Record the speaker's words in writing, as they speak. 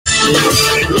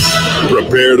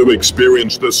Prepare to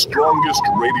experience the strongest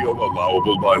radio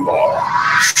allowable by law.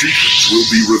 Secrets will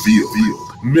be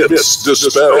revealed. Myths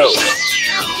dispelled.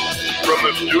 From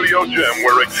the studio gym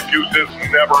where excuses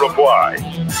never apply,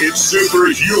 it's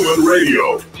Superhuman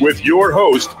Radio with your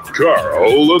host,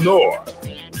 Carl Lenore.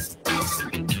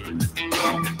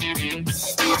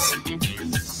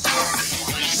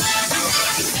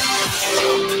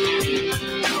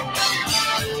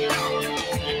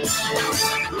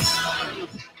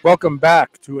 Welcome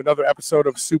back to another episode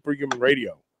of Superhuman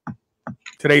Radio.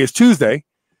 Today is Tuesday,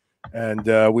 and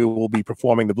we will be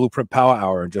performing the BluePrint Power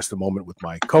Hour in just a moment with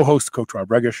my co-host, Coach Rob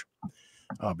Regish.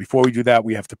 Before we do that,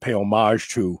 we have to pay homage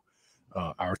to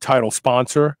our title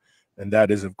sponsor, and that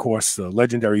is, of course,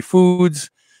 Legendary Foods.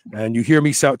 And you hear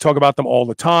me talk about them all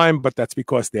the time, but that's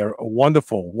because they're a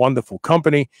wonderful, wonderful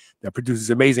company that produces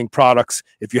amazing products.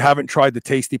 If you haven't tried the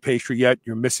tasty pastry yet,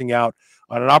 you're missing out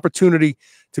on an opportunity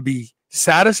to be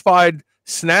satisfied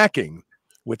snacking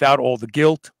without all the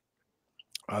guilt.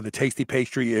 The tasty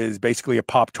pastry is basically a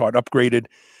Pop-Tart upgraded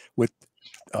with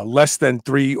less than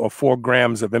 3 or 4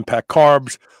 grams of impact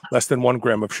carbs, less than 1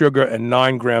 gram of sugar, and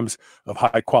 9 grams of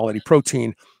high quality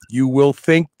protein. You will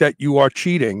think that you are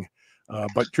cheating,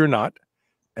 but you're not.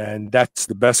 And that's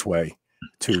the best way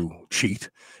to cheat.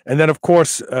 And then, of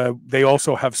course, they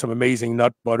also have some amazing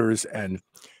nut butters and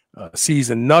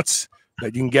seasoned nuts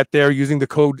that you can get there. Using the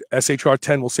code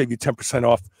SHR10 will save you 10%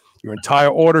 off your entire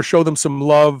order. Show them some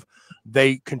love.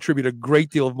 They contribute a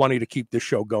great deal of money to keep this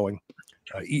show going.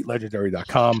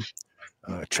 EatLegendary.com.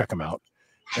 Check them out.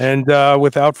 And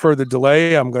without further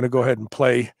delay, I'm going to go ahead and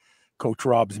play Coach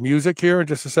Rob's music here in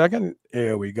just a second.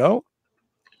 Here we go.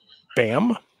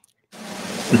 Bam.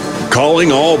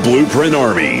 Calling all BluePrint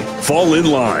Army. Fall in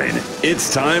line.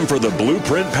 It's time for the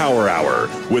BluePrint Power Hour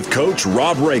with Coach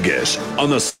Rob Regish on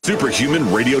the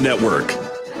Superhuman Radio Network.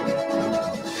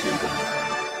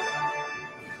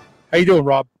 How you doing,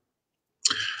 Rob?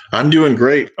 I'm doing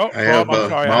great. Oh, Rob, I'm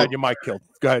sorry. I had your mic killed.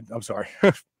 Go ahead. I'm sorry.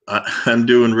 I'm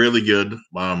doing really good.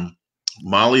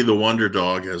 Molly the Wonder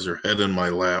Dog has her head in my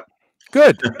lap.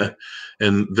 Good.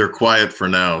 And they're quiet for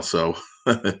now, so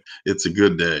it's a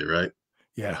good day, right?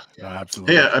 Yeah,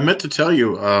 absolutely. Hey, I meant to tell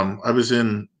you, I was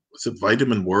in, was it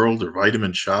Vitamin World or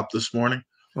Vitamin Shop this morning?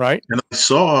 Right. And I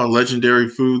saw Legendary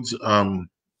Foods,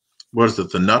 what is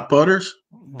it, the nut butters?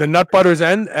 The nut butters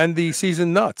and the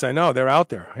seasoned nuts. I know, they're out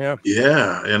there. Yeah.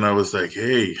 Yeah, and I was like,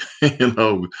 hey,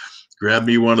 grab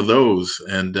me one of those,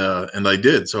 and I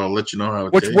did. So I'll let you know how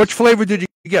it tastes. Which flavor did you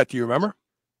get? Do you remember?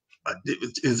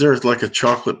 Is there like a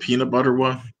chocolate peanut butter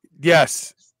one?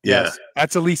 Yes. Yeah. Yes.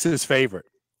 That's Elisa's favorite.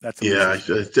 That's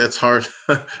hard.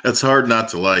 That's hard not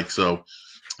to like. So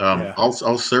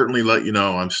I'll certainly let you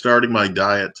know. I'm starting my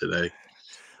diet today.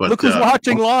 But look who's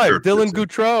watching live, sure Dylan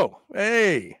Goutreau.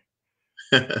 Hey.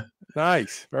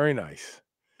 Nice. Very nice.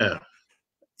 Yeah.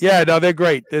 Yeah, no, they're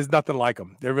great. There's nothing like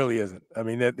them. There really isn't. I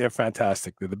mean, they're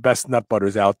fantastic. They're the best nut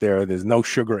butters out there. There's no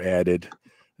sugar added.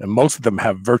 And most of them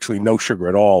have virtually no sugar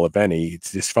at all, if any.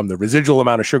 It's just from the residual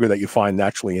amount of sugar that you find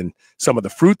naturally in some of the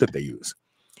fruit that they use.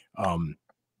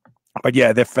 But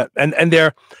yeah, and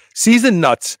they're seasoned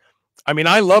nuts. I mean,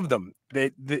 I love them.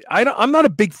 I'm not a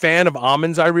big fan of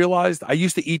almonds. I realized I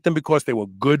used to eat them because they were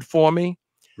good for me.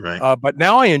 Right. But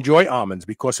now I enjoy almonds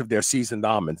because of their seasoned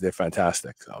almonds. They're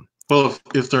fantastic. So. Well,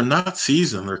 if they're not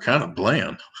seasoned, they're kind of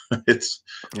bland.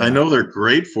 I know they're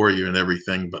great for you and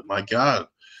everything, but my God,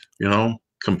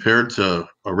 compared to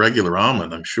a regular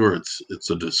almond, I'm sure it's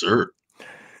a dessert.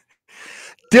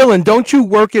 Dylan, don't you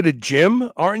work at a gym?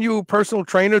 Aren't you a personal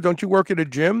trainer? Don't you work at a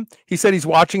gym? He said he's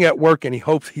watching at work and he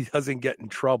hopes he doesn't get in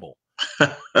trouble.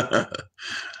 It's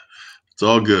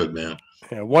all good, man.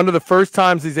 Yeah, one of the first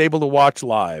times he's able to watch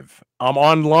live. I'm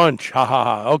on lunch. Ha ha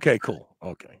ha. Okay, cool.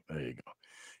 Okay, there you go.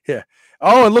 Yeah.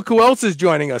 Oh, and look who else is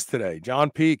joining us today.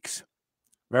 John Peaks.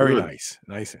 Very Good.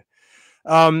 Nice.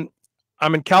 I'm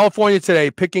in California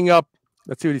today picking up,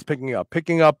 let's see what he's picking up.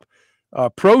 Picking up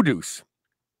produce.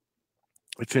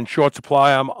 It's in short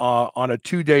supply. I'm on a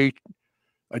day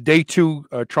two,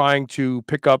 trying to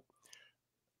pick up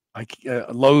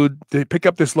pick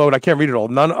up this load. I can't read it all.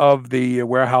 None of the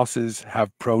warehouses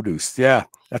have produce. Yeah,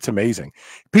 that's amazing.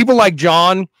 People like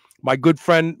John, my good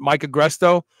friend Mike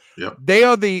Agresto, yep. They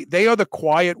are the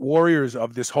quiet warriors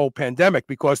of this whole pandemic,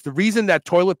 because the reason that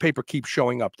toilet paper keeps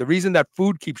showing up, the reason that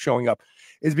food keeps showing up,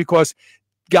 is because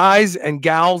guys and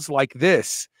gals like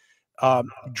this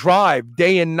drive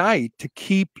day and night to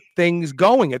keep things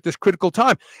going at this critical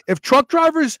time. If truck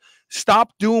drivers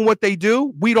stopped doing what they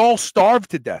do, we'd all starve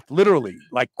to death, literally,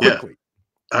 like quickly.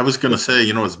 Yeah. I was going to say,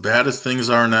 as bad as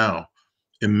things are now,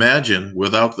 imagine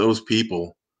without those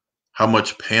people how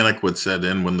much panic would set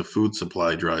in when the food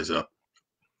supply dries up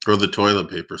or the toilet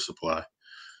paper supply.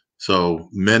 So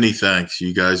many thanks.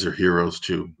 You guys are heroes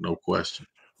too, no question.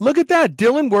 Look at that.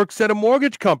 Dylan works at a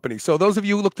mortgage company. So those of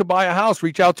you who look to buy a house,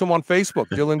 reach out to him on Facebook,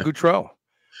 Dylan Goutreau.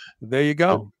 There you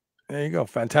go. There you go.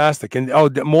 Fantastic. And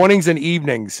the mornings and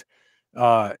evenings,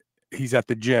 he's at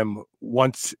the gym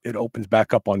once it opens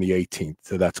back up on the 18th.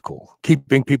 So that's cool.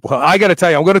 Keeping people. I got to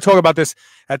tell you, I'm going to talk about this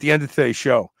at the end of today's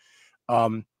show.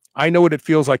 I know what it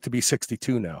feels like to be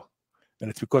 62 now. And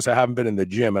it's because I haven't been in the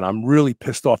gym. And I'm really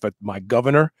pissed off at my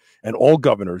governor and all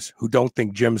governors who don't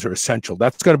think gyms are essential.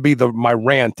 That's going to be my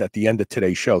rant at the end of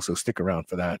today's show. So stick around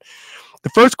for that. The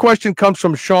first question comes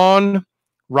from Sean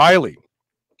Riley.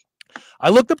 I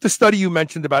looked up the study you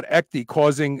mentioned about Ecdy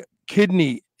causing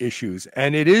kidney issues,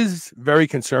 and it is very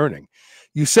concerning.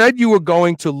 You said you were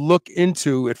going to look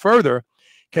into it further.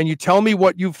 Can you tell me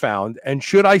what you found, and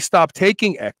should I stop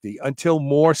taking Ecdy until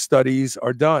more studies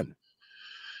are done?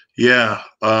 Yeah.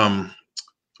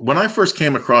 When I first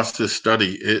came across this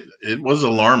study, it was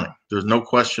alarming. There's no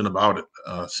question about it.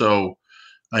 So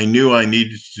I knew I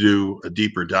needed to do a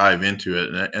deeper dive into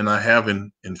it, and I have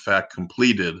in fact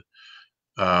completed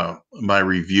my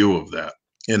review of that,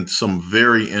 and some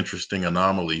very interesting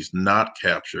anomalies not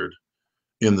captured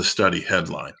in the study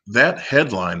headline. That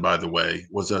headline, by the way,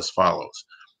 was as follows: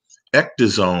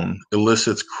 Ecdysone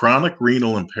elicits chronic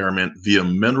renal impairment via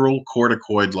mineral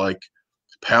corticoid-like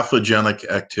pathogenic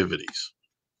activities.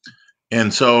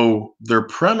 And so their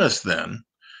premise then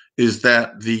is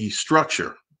that the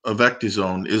structure of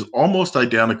ecdysone is almost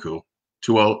identical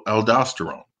to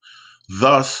aldosterone,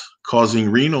 thus causing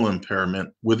renal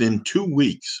impairment within 2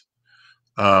 weeks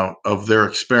of their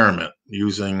experiment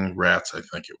using rats, I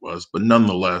think it was, but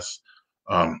nonetheless,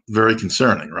 very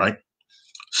concerning, right?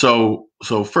 So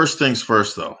first things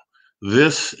first, though,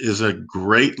 this is a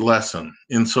great lesson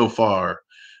insofar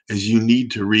as you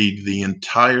need to read the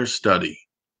entire study,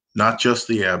 not just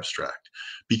the abstract,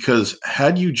 because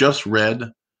had you just read,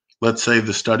 let's say,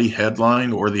 the study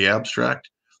headline or the abstract,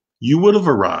 you would have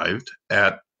arrived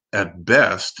at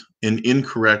best, an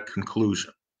incorrect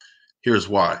conclusion. Here's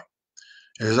why.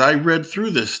 As I read through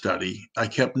this study, I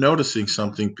kept noticing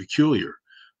something peculiar.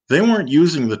 They weren't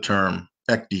using the term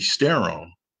ecdysterone.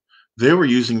 They were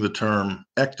using the term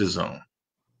ecdysone.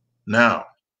 Now,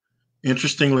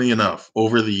 interestingly enough,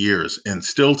 over the years and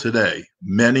still today,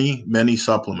 many, many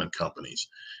supplement companies,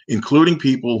 including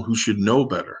people who should know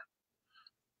better,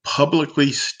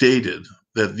 publicly stated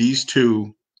that these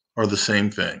two are the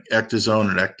same thing, ecdysone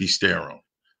and ecdysterone.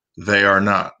 They are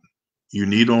not. You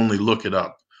need only look it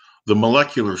up. The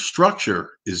molecular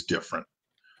structure is different,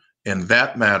 and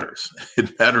that matters.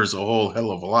 It matters a whole hell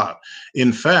of a lot.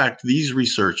 In fact, these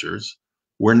researchers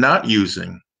were not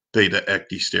using beta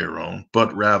ecdysterone,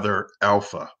 but rather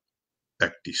alpha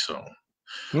ecdysone.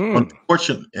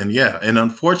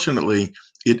 Unfortunately,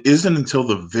 it isn't until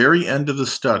the very end of the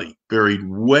study, buried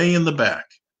way in the back,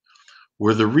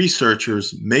 where the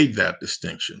researchers made that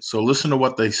distinction. So listen to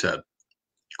what they said.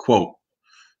 Quote,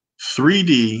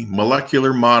 3D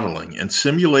molecular modeling and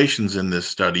simulations in this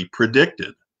study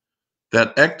predicted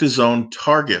that ecdysone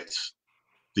targets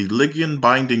the ligand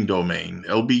binding domain,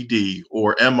 LBD,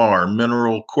 or MR,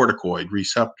 mineral corticoid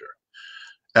receptor,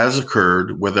 as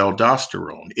occurred with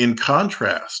aldosterone. In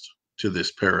contrast to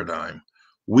this paradigm,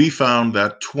 we found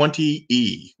that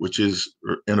 20E, which is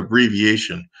an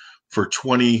abbreviation for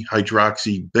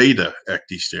 20-hydroxy beta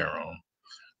ecdysterone,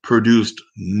 produced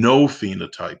no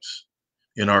phenotypes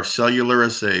in our cellular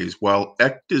assays, while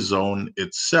ecdysone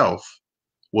itself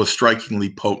was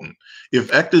strikingly potent.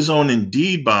 If ecdysone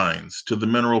indeed binds to the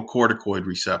mineral corticoid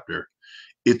receptor,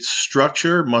 its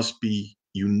structure must be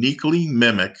uniquely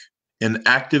mimic an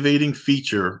activating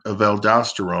feature of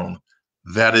aldosterone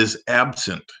that is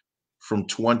absent from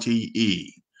 20E.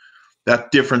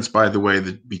 That difference, by the way,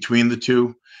 between the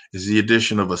two is the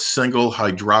addition of a single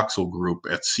hydroxyl group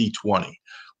at C20,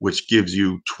 which gives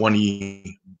you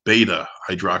 20 beta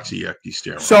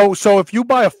hydroxyecdysterone. So if you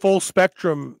buy a full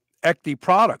spectrum Ecdy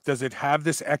product, does it have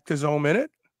this ecdysone in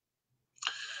it?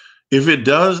 If it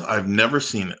does, I've never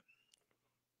seen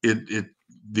it.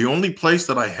 The only place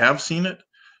that I have seen it,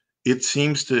 it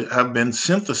seems to have been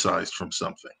synthesized from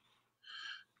something.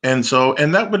 And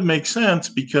that would make sense,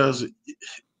 because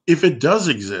if it does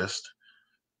exist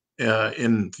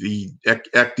in the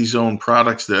ecdysone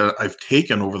products that I've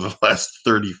taken over the last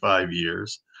 35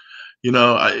 years,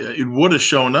 it would have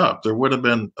shown up. There would have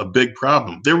been a big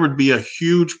problem. There would be a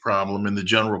huge problem in the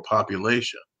general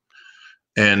population.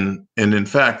 And in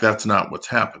fact, that's not what's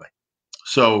happening.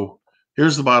 So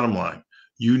here's the bottom line.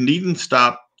 You needn't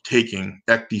stop taking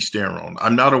ecdysterone.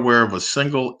 I'm not aware of a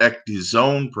single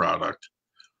ecdysone product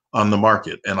on the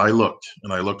market, and I looked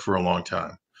for a long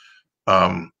time.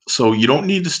 So you don't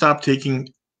need to stop taking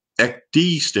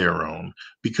ecdysterone,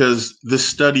 because this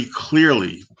study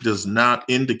clearly does not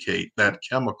indicate that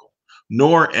chemical,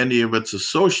 nor any of its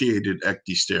associated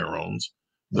ecdysterones.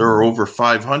 There are over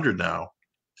 500 now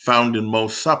found in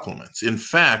most supplements. In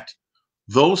fact,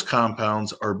 those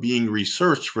compounds are being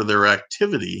researched for their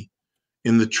activity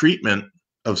in the treatment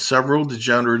of several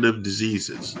degenerative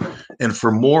diseases. And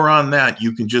for more on that,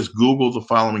 you can just Google the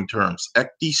following terms: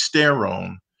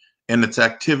 ecdysterone and its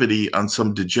activity on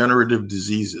some degenerative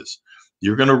diseases.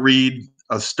 You're going to read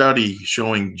a study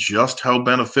showing just how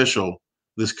beneficial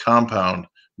this compound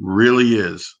really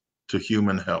is to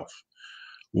human health.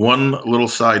 One little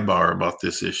sidebar about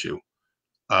this issue.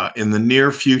 In the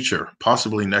near future,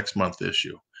 possibly next month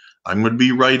issue, I'm going to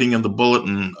be writing in the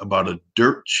bulletin about a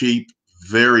dirt cheap,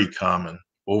 very common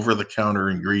over-the-counter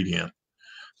ingredient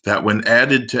that, when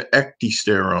added to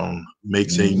ecdysterone,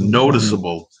 makes a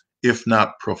noticeable, if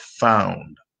not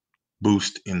profound,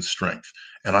 boost in strength.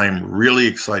 And I am really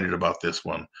excited about this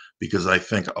one because I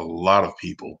think a lot of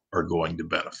people are going to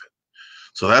benefit.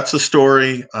 So that's a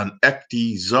story on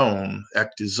ecdysone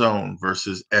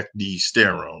versus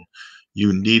ecdysterone.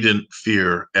 You needn't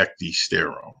fear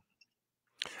ecdysterone.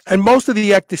 And most of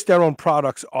the ecdysterone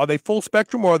products, are they full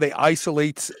spectrum, or are they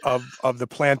isolates of the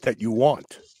plant that you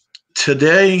want?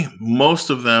 Today, most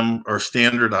of them are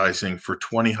standardizing for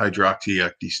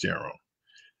 20-hydroxyecdysterone.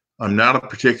 I'm not a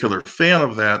particular fan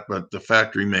of that, but the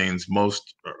fact remains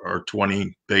most are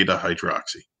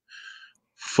 20-beta-hydroxy.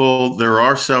 There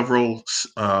are several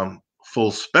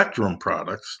full spectrum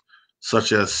products,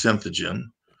 such as Synthogen,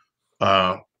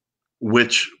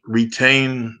 which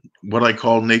retain what I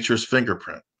call nature's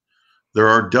fingerprint. There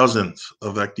are dozens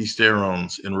of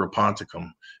ecdysterones in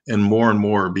Raponticum, and more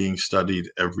are being studied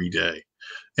every day.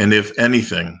 And if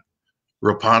anything,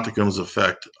 Raponticum's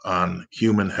effect on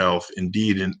human health,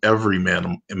 indeed in every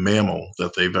mammal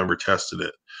that they've ever tested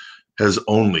it, has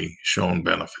only shown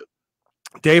benefit.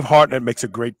 Dave Hartnett makes a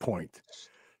great point.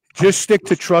 Just stick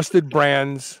to trusted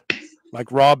brands, like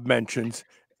Rob mentions,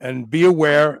 and be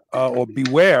aware or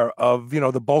beware of,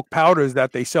 the bulk powders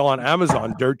that they sell on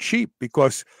Amazon dirt cheap,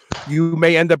 because you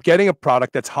may end up getting a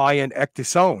product that's high in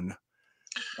ecdysone.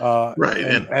 Right.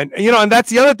 And that's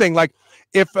the other thing. Like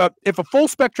if a full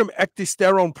spectrum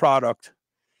ecdysterone product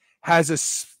has a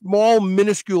small,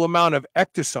 minuscule amount of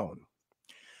ecdysone,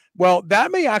 well,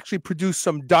 that may actually produce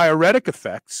some diuretic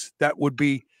effects that would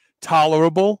be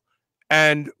tolerable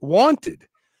and wanted.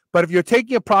 But if you're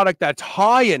taking a product that's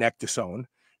high in ecdysone,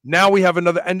 now we have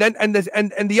another. And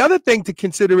the other thing to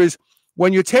consider is,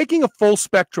 when you're taking a full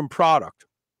spectrum product,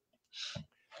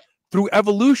 through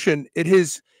evolution, it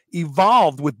has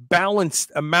evolved with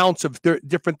balanced amounts of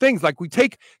different things. Like we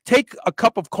take a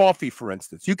cup of coffee, for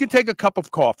instance. You can take a cup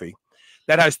of coffee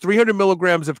that has 300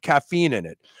 milligrams of caffeine in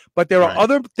it, but there are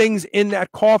other things in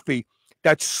that coffee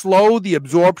that slow the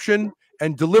absorption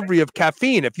and delivery of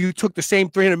caffeine. If you took the same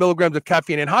 300 milligrams of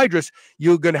caffeine anhydrous,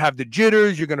 you're going to have the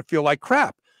jitters. You're going to feel like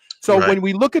crap. So when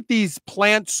we look at these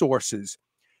plant sources,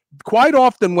 quite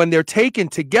often when they're taken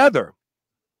together,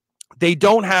 they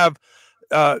don't have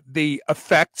the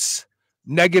effects,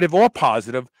 negative or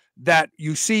positive, that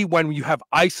you see when you have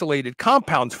isolated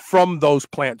compounds from those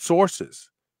plant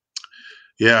sources.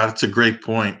 Yeah, that's a great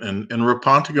point. And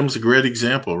Raponticum is a great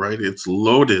example, right? It's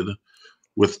loaded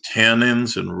with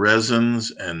tannins and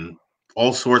resins and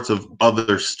all sorts of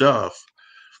other stuff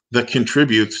that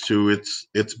contributes to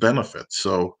its benefits.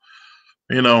 So,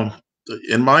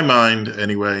 in my mind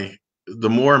anyway, the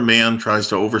more man tries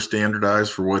to overstandardize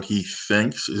for what he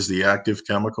thinks is the active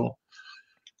chemical,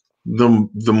 the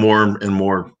more and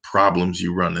more problems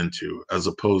you run into, as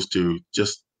opposed to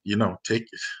just, take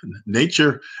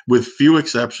nature, with few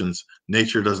exceptions,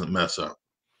 nature doesn't mess up.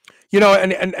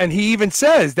 And he even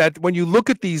says that when you look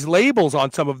at these labels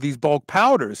on some of these bulk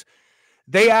powders,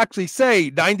 they actually say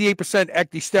 98%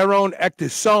 ecdysterone,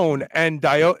 ecdysone, and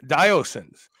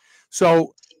diosins.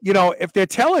 So, if they're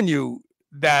telling you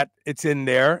that it's in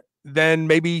there, then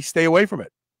maybe stay away from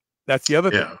it. That's the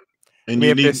other thing. And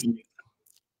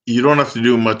you don't have to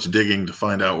do much digging to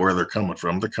find out where they're coming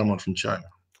from. They're coming from China.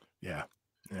 Yeah.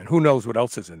 And who knows what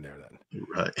else is in there then.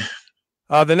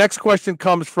 Right. The next question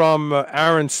comes from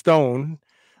Aaron Stone.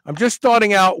 I'm just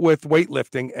starting out with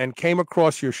weightlifting and came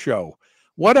across your show.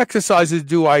 What exercises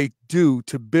do I do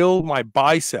to build my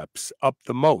biceps up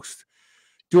the most?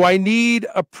 Do I need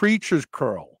a preacher's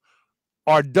curl?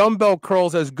 Are dumbbell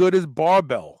curls as good as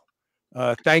barbell?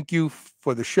 Thank you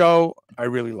for the show. I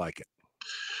really like it.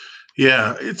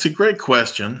 Yeah, it's a great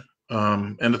question,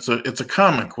 and it's a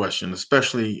common question,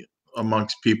 especially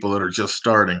amongst people that are just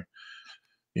starting.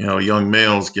 Young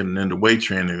males getting into weight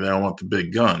training, they don't want the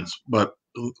big guns. But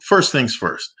first things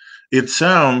first, it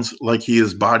sounds like he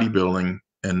is bodybuilding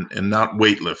and not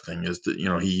weightlifting. Is that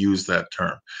he used that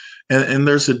term, and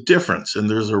there's a difference, and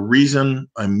there's a reason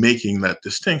I'm making that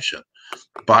distinction.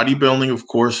 Bodybuilding, of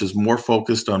course, is more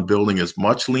focused on building as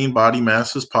much lean body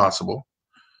mass as possible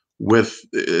with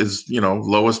as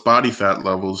lowest body fat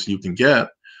levels you can get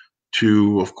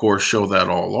to, of course, show that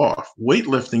all off.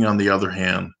 Weightlifting, on the other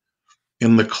hand,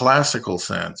 in the classical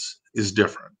sense, is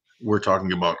different. We're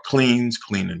talking about cleans,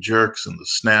 clean and jerks, and the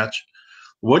snatch.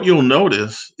 What you'll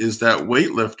notice is that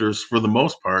weightlifters, for the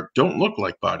most part, don't look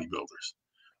like bodybuilders,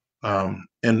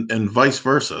 and vice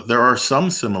versa. There are some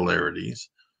similarities,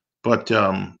 but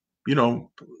the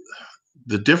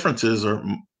differences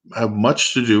have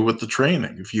much to do with the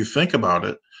training. If you think about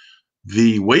it,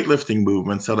 the weightlifting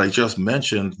movements that I just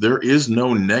mentioned, there is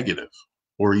no negative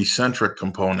or eccentric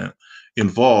component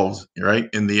involved, right,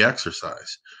 in the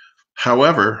exercise.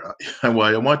 However, I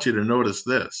want you to notice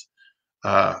this.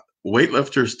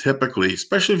 Weightlifters typically,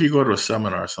 especially if you go to a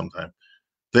seminar sometime,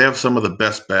 they have some of the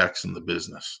best backs in the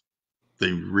business.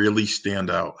 They really stand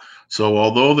out. So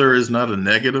although there is not a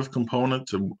negative component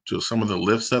to some of the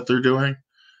lifts that they're doing,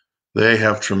 they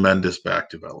have tremendous back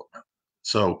development.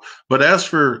 So, but as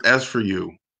for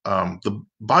you, the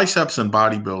biceps and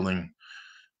bodybuilding,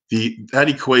 that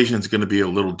equation is going to be a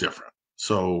little different.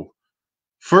 So,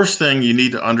 first thing you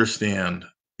need to understand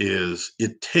is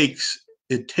it takes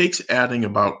adding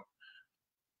about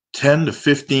 10 to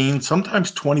 15,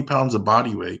 sometimes 20 pounds of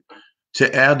body weight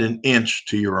to add an inch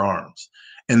to your arms.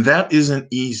 And that isn't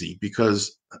easy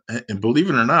because, and believe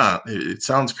it or not, it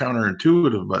sounds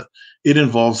counterintuitive, but it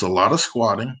involves a lot of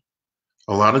squatting,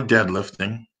 a lot of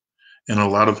deadlifting, and a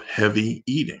lot of heavy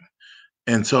eating.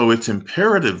 And so it's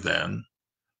imperative then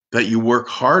that you work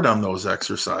hard on those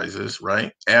exercises,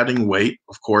 right? Adding weight,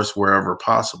 of course, wherever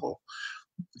possible.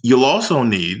 You'll also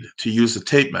need to use a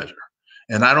tape measure.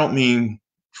 And I don't mean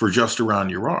for just around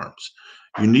your arms.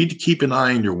 You need to keep an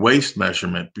eye on your waist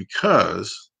measurement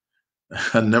because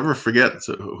I never forget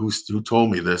who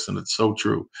told me this, and it's so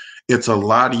true. It's a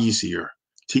lot easier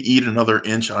to eat another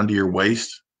inch onto your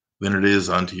waist than it is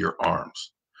onto your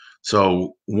arms.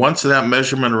 So once that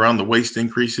measurement around the waist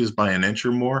increases by an inch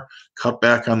or more, cut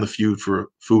back on the food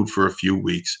for a few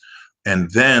weeks.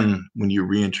 And then when you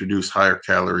reintroduce higher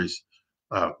calories,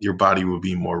 your body will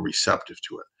be more receptive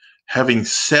to it. Having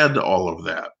said all of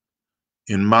that,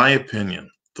 in my opinion,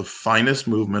 the finest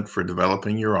movement for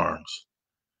developing your arms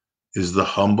is the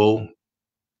humble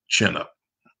chin up.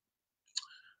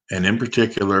 And in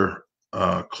particular,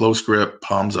 close grip,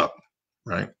 palms up,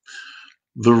 right?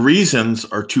 The reasons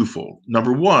are twofold.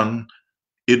 Number one,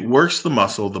 it works the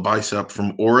muscle, the bicep,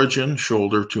 from origin,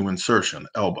 shoulder, to insertion,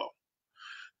 elbow.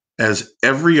 As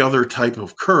every other type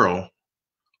of curl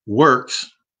works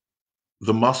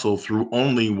the muscle through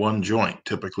only one joint,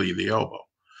 typically the elbow.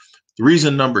 The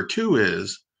reason number two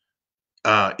is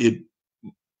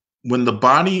when the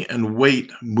body and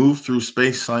weight move through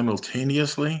space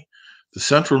simultaneously, the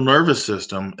central nervous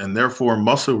system and therefore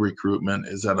muscle recruitment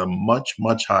is at a much,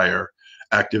 much higher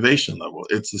activation level.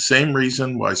 It's the same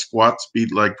reason why squats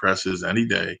beat leg presses any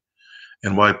day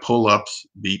and why pull-ups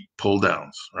beat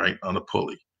pull-downs, right, on a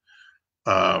pulley.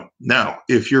 Now,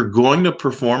 if you're going to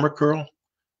perform a curl,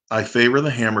 I favor the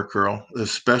hammer curl,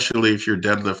 especially if you're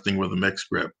deadlifting with a mixed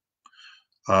grip.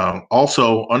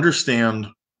 Also, understand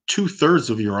 2/3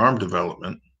 of your arm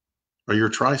development are your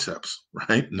triceps,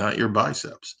 right? Not your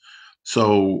biceps.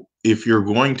 So if you're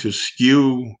going to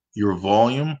skew your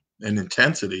volume and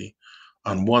intensity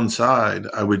on one side,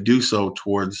 I would do so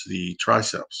towards the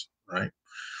triceps, right?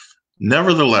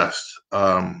 Nevertheless,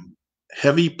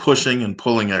 heavy pushing and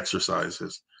pulling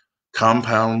exercises,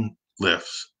 compound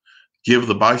lifts, give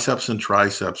the biceps and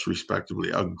triceps, respectively,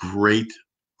 a great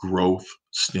growth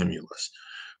stimulus,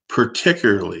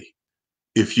 particularly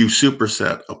if you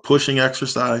superset a pushing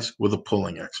exercise with a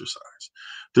pulling exercise.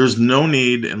 There's no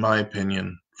need, in my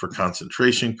opinion, for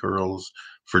concentration curls,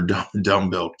 for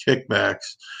dumbbell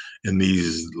kickbacks, and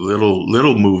these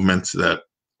little movements that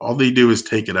all they do is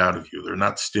take it out of you. They're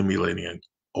not stimulating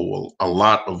a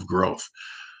lot of growth.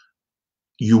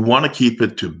 You want to keep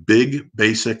it to big,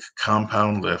 basic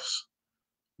compound lifts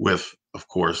with, of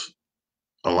course,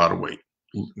 a lot of weight,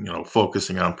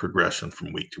 focusing on progression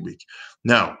from week to week.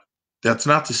 Now, that's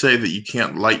not to say that you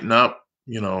can't lighten up,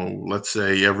 let's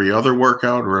say every other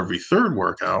workout or every third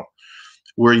workout,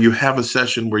 where you have a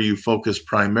session where you focus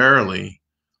primarily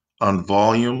on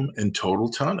volume and total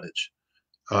tonnage.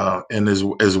 and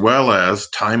as well as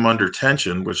time under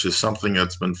tension, which is something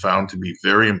that's been found to be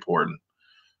very important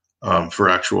for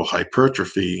actual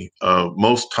hypertrophy.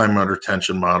 Most time under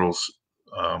tension models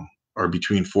are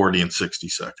between 40 and 60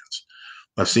 seconds.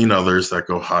 I've seen others that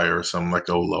go higher, some that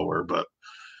go lower, but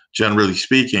generally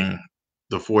speaking,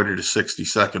 the 40 to 60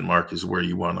 second mark is where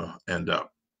you want to end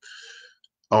up.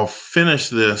 I'll finish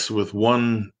this with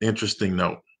one interesting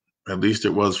note. At least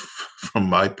it was from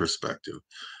my perspective.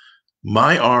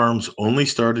 My arms only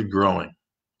started growing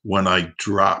when I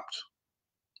dropped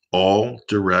all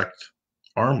direct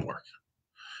arm work.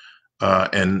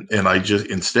 And I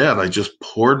just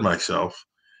poured myself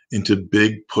into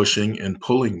big pushing and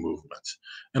pulling movements.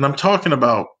 And I'm talking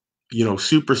about,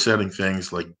 supersetting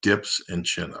things like dips and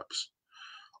chin-ups,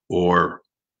 or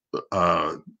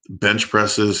bench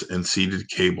presses and seated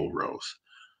cable rows.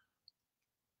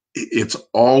 It's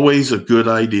always a good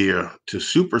idea to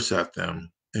superset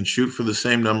them and shoot for the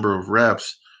same number of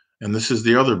reps. And this is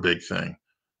the other big thing.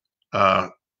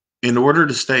 In order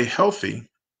to stay healthy,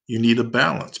 you need a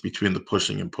balance between the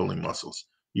pushing and pulling muscles.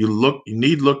 You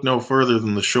need look no further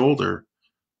than the shoulder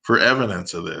for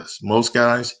evidence of this. Most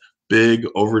guys, big,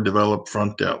 overdeveloped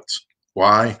front delts.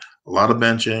 Why? A lot of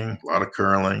benching, a lot of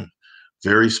curling,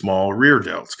 very small rear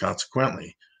delts,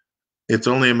 consequently. It's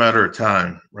only a matter of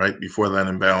time, right, before that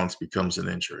imbalance becomes an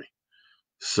injury.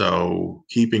 So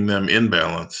keeping them in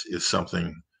balance is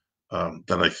something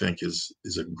that I think is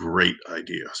a great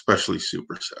idea, especially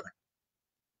supersetting.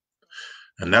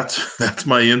 And that's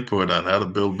my input on how to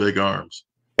build big arms.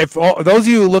 If those of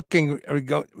you looking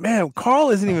go, man, Carl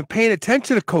isn't even paying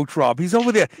attention to Coach Rob. He's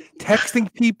over there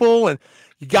texting people, and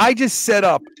the guy just set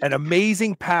up an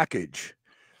amazing package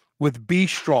with Be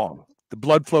Strong, the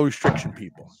blood flow restriction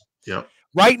people. Yep.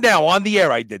 Right now on the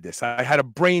air, I did this. I had a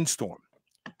brainstorm.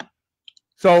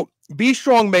 So Be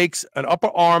Strong makes an upper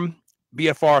arm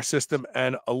BFR system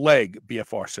and a leg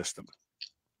BFR system.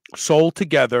 Sold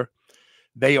together,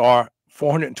 they are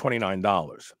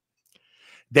 $429.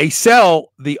 They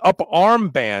sell the upper arm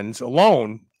bands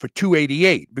alone for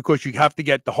 $288 because you have to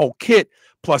get the whole kit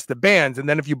plus the bands. And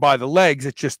then if you buy the legs,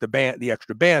 it's just the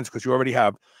extra bands because you already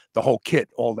have the whole kit,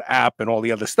 all the app and all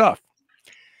the other stuff.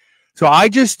 So I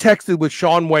just texted with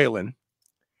Sean Whalen,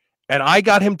 and I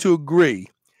got him to agree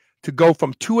to go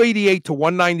from $288 to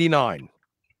 $199.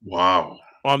 Wow.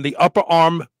 On the upper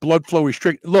arm blood flow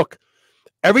restrict. Look,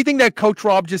 everything that Coach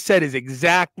Rob just said is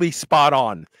exactly spot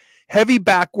on. Heavy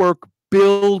back work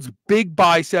builds big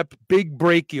bicep, big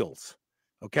brachials.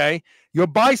 Okay? Your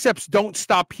biceps don't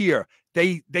stop here.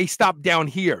 They stop down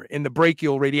here in the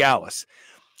brachial radialis.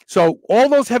 So all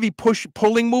those heavy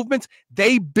pulling movements,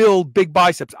 they build big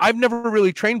biceps. I've never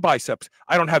really trained biceps.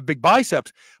 I don't have big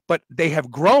biceps, but they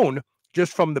have grown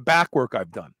just from the back work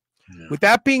I've done. Yeah. With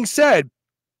that being said,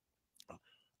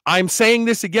 I'm saying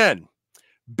this again,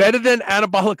 better than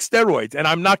anabolic steroids. And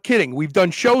I'm not kidding. We've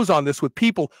done shows on this with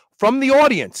people from the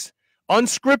audience,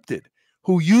 unscripted,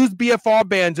 who used BFR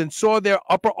bands and saw their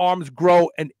upper arms grow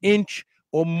an inch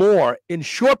or more in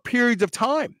short periods of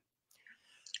time.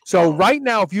 So right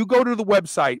now, if you go to the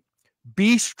website,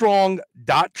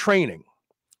 bestrong.training,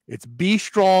 it's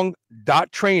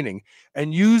bestrong.training,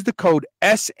 and use the code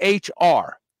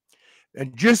SHR,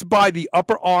 and just buy the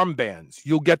upper arm bands,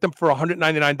 you'll get them for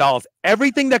 $199.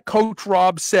 Everything that Coach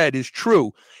Rob said is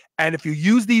true. And if you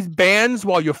use these bands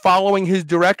while you're following his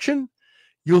direction,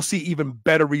 you'll see even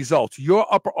better results. Your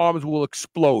upper arms will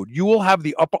explode. You will have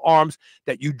the upper arms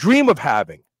that you dream of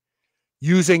having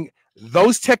using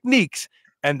those techniques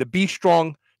and the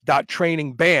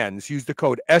bestrong.training bands. Use the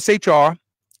code SHR.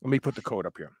 Let me put the code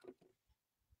up here.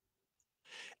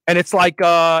 And it's like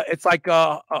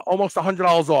almost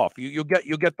 $100 off. You'll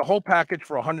get the whole package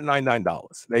for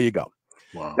 $199. There you go.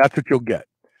 Wow. That's what you'll get.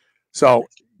 So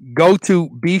go to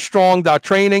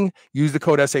bestrong.training, use the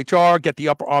code SHR, get the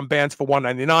upper arm bands for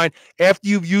 $199. After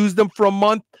you've used them for a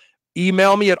month,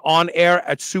 email me at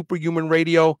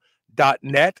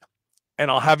onair@superhumanradio.net,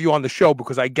 and I'll have you on the show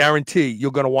because I guarantee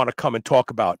you're going to want to come and talk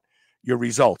about your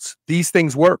results. These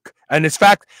things work. And in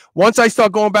fact, once I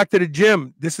start going back to the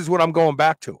gym, this is what I'm going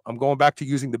back to. I'm going back to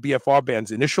using the BFR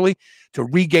bands initially to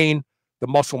regain the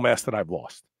muscle mass that I've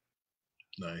lost.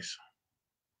 Nice.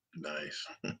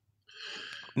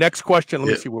 Next question.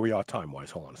 Let me see where we are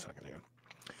time-wise. Hold on a second here.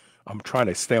 I'm trying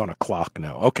to stay on a clock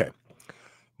now. Okay.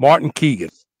 Martin Keegan.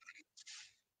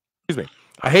 Excuse me.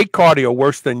 I hate cardio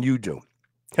worse than you do.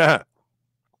 And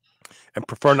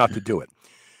prefer not to do it.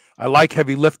 I like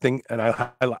heavy lifting, and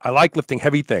I like lifting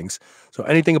heavy things. So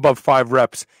anything above 5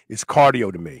 reps is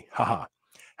cardio to me. Haha.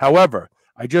 However,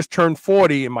 I just turned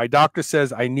 40, and my doctor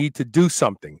says I need to do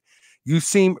something. You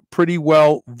seem pretty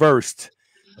well versed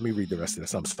Let me read the rest of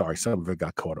this. I'm sorry. Some of it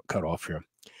got cut off here.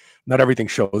 Not everything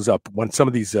shows up. When some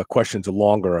of these questions are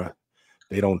longer,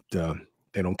 they don't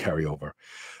carry over.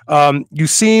 You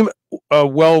seem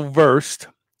well-versed.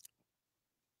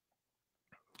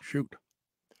 Shoot.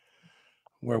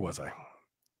 Where was I?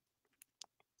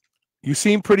 You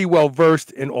seem pretty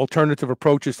well-versed in alternative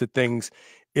approaches to things.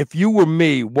 If you were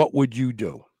me, what would you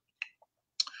do?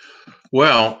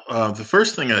 Well, the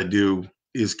first thing I do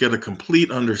is get a complete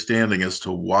understanding as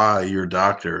to why your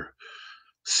doctor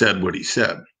said what he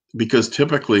said. Because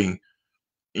typically,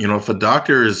 if a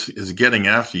doctor is getting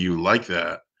after you like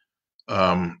that,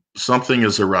 something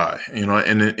is awry,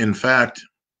 and in fact,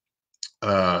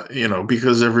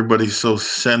 because everybody's so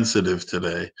sensitive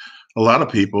today, a lot of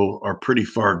people are pretty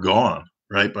far gone,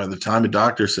 right? By the time a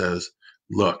doctor says,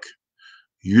 look,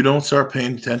 you don't start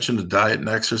paying attention to diet and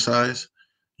exercise,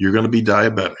 you're going to be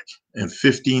diabetic. And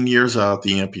 15 years out,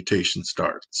 the amputation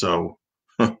starts. So,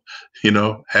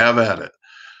 have at it.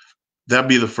 That'd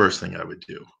be the first thing I would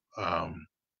do.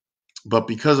 But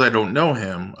because I don't know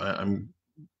him, I'm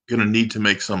going to need to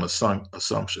make some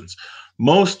assumptions.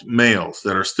 Most males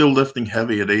that are still lifting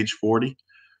heavy at age 40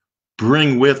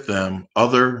 bring with them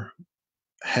other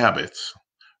habits,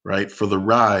 right, for the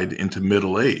ride into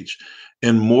middle age.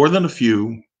 And more than a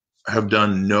few have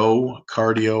done no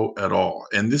cardio at all.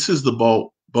 And this is the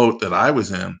boat that I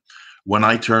was in when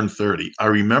I turned 30. I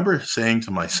remember saying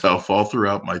to myself all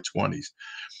throughout my 20s,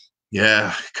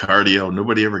 yeah, cardio,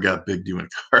 nobody ever got big doing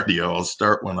cardio. I'll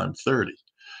start when I'm 30.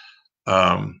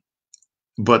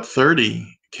 But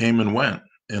 30 came and went,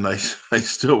 and I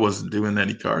still wasn't doing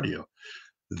any cardio.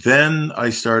 Then I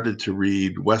started to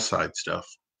read Westside stuff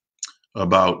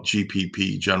about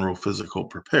GPP, general physical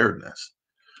preparedness.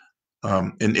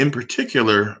 And in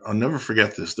particular, I'll never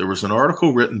forget this. There was an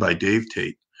article written by Dave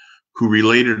Tate who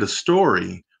related a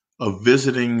story of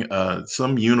visiting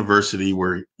some university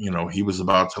where, he was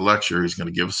about to lecture. He's going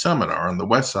to give a seminar on the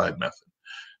Westside method.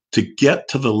 To get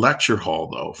to the lecture hall,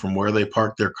 though, from where they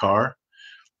parked their car,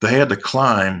 they had to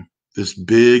climb this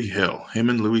big hill. Him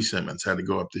and Louis Simmons had to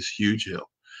go up this huge hill.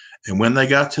 And when they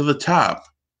got to the top,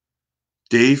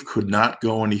 Dave could not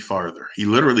go any farther. He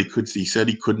said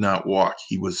he could not walk.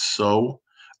 He was so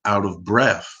out of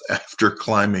breath after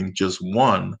climbing just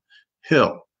one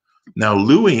hill. Now,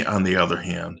 Louis, on the other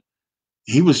hand,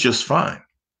 he was just fine.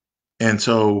 And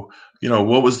so,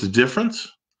 what was the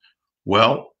difference?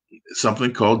 Well,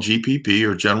 something called GPP,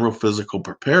 or general physical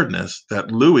preparedness,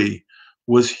 that Louis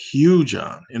was huge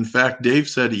on. In fact, Dave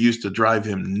said it used to drive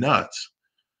him nuts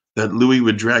that Louis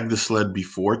would drag the sled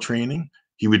before training.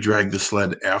 He would drag the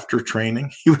sled after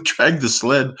training. He would drag the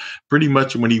sled pretty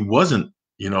much when he wasn't,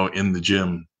 in the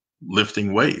gym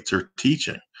lifting weights or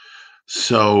teaching.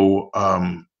 So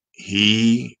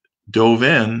he dove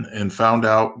in and found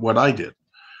out what I did.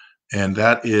 And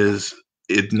that is,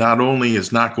 it not only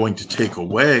is not going to take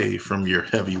away from your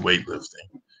heavy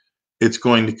weightlifting, it's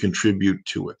going to contribute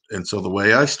to it. And so the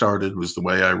way I started was the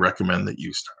way I recommend that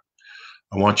you start.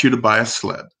 I want you to buy a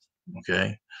sled,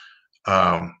 okay?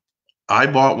 I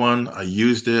bought one, I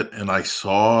used it, and I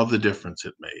saw the difference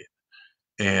it made.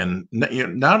 And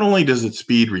not only does it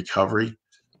speed recovery,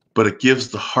 but it gives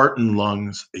the heart and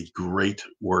lungs a great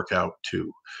workout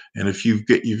too. And if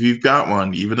you've got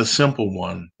one, even a simple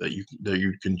one that you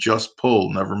can just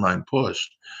pull, never mind push,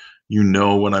 you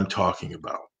know what I'm talking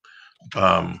about.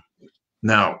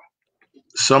 Now,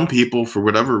 some people, for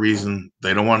whatever reason,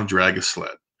 they don't want to drag a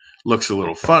sled. Looks a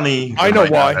little funny. I know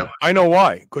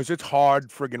why. Because it's hard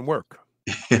friggin' work.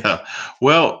 Yeah.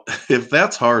 Well, if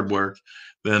that's hard work,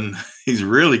 then he's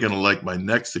really going to like my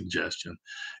next suggestion.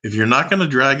 If you're not going to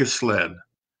drag a sled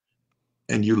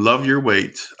and you love your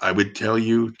weights, I would tell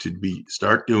you to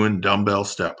start doing dumbbell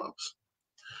step-ups.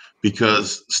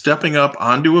 Because stepping up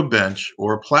onto a bench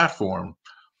or a platform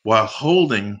while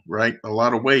holding, right, a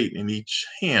lot of weight in each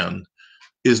hand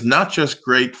is not just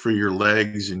great for your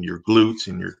legs and your glutes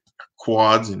and your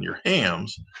quads and your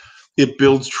hams. It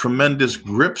builds tremendous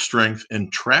grip strength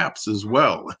and traps as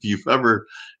well. If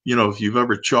you've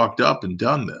ever chalked up and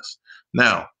done this.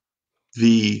 Now,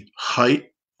 the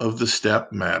height of the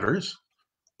step matters.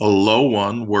 A low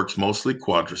one works mostly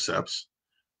quadriceps.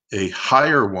 A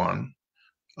higher one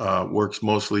works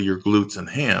mostly your glutes and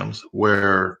hams,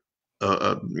 where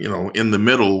in the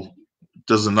middle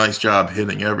does a nice job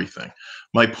hitting everything.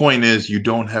 My point is, you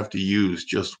don't have to use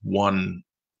just one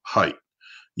height.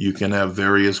 You can have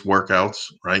various workouts,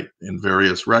 right, and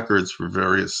various records for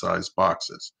various size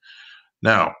boxes.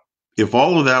 Now, if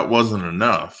all of that wasn't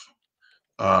enough,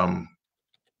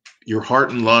 your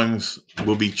heart and lungs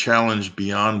will be challenged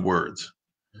beyond words.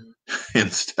 in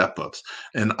step-ups.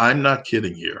 And I'm not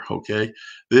kidding here, okay?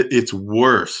 It's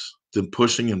worse than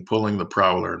pushing and pulling the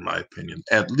prowler, in my opinion,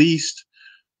 at least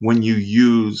when you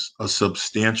use a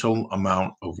substantial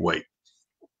amount of weight.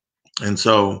 And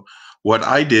so what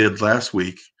I did last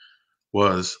week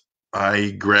was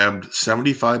I grabbed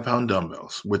 75-pound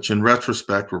dumbbells, which in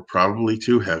retrospect were probably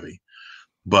too heavy,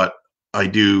 but I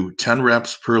do 10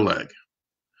 reps per leg,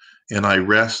 and I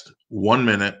rest 1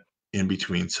 minute in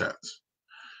between sets.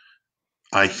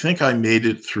 I think I made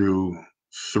it through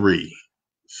three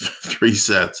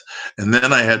sets, and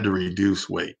then I had to reduce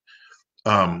weight.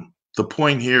 The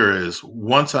point here is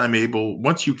once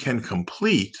you can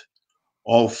complete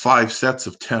all 5 sets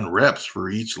of 10 reps for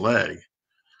each leg,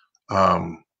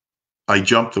 I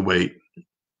jumped the weight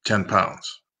 10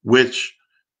 pounds, which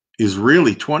is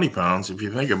really 20 pounds if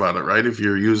you think about it, right? If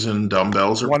you're using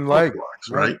dumbbells or one leg blocks,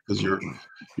 right? Because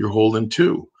you're holding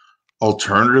 2.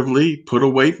 Alternatively, put a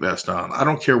weight vest on. I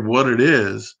don't care what it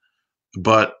is,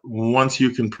 but once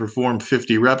you can perform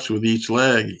 50 reps with each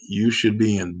leg, you should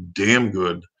be in damn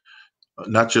good,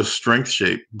 not just strength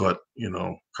shape, but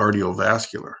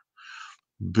cardiovascular.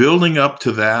 Building up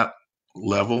to that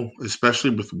level, especially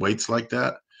with weights like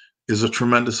that, is a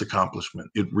tremendous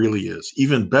accomplishment. It really is.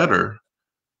 Even better,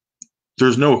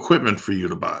 there's no equipment for you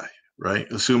to buy,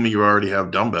 right? Assuming you already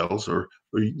have dumbbells, or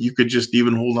you could just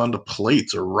even hold on to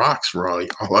plates or rocks for all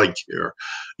I care,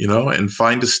 and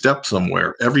find a step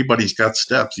somewhere. Everybody's got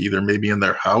steps, either maybe in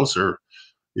their house or,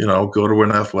 go to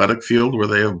an athletic field where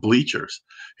they have bleachers.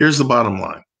 Here's the bottom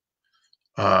line.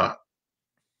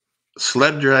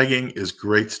 Sled dragging is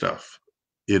great stuff.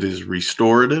 It is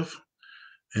restorative,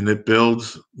 and it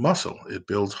builds muscle. It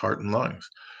builds heart and lungs.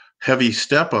 Heavy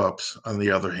step-ups, on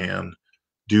the other hand,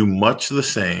 do much the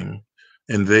same,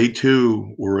 and they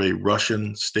too were a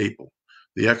Russian staple.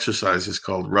 The exercise is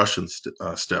called Russian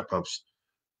step-ups,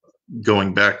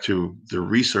 going back to the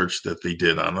research that they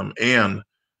did on them and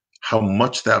how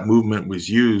much that movement was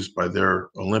used by their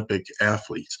Olympic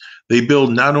athletes. They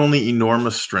build not only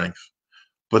enormous strength,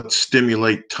 but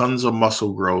stimulate tons of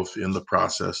muscle growth in the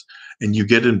process, and you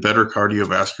get in better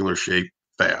cardiovascular shape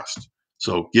fast.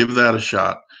 So give that a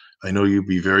shot. I know you'd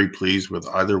be very pleased with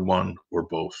either one or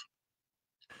both.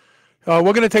 We're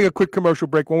going to take a quick commercial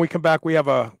break. When we come back, we have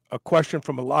a question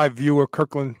from a live viewer,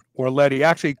 Kirkland Orletti,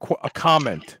 actually a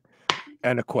comment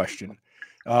and a question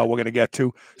we're going to get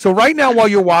to. So right now, while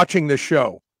you're watching the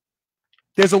show,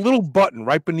 there's a little button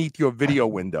right beneath your video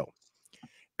window,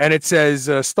 and it says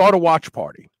start a watch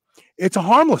party. It's a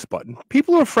harmless button.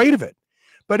 People are afraid of it.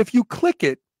 But if you click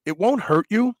it, it won't hurt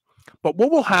you. But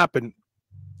what will happen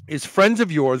is friends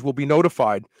of yours will be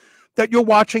notified that you're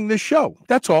watching this show.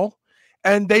 That's all.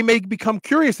 And they may become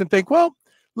curious and think, well,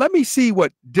 let me see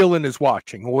what Dylan is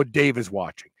watching or what Dave is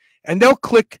watching. And they'll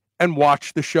click and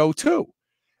watch the show too.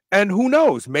 And who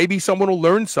knows, maybe someone will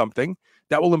learn something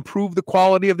that will improve the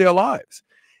quality of their lives.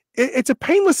 It's a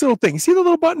painless little thing. You see the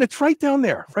little button? It's right down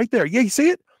there, right there. Yeah, you see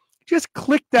it? Just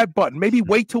click that button. Maybe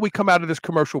wait till we come out of this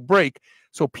commercial break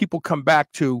so people come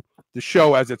back to the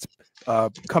show as it's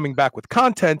coming back with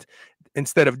content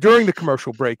instead of during the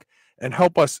commercial break, and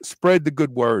help us spread the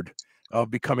good word of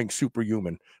becoming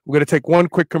superhuman. We're going to take one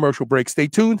quick commercial break. Stay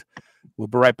tuned. We'll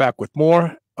be right back with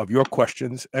more of your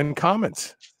questions and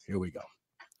comments. Here we go.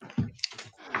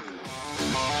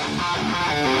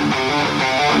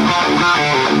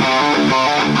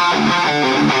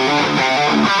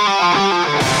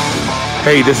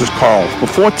 Hey, this is Carl. For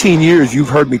 14 years, you've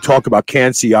heard me talk about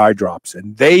Can-C eye drops,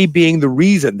 and they being the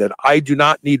reason that I do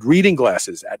not need reading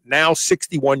glasses at now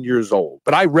 61 years old.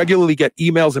 But I regularly get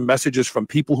emails and messages from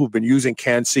people who've been using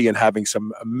Can-C and having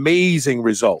some amazing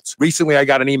results. Recently, I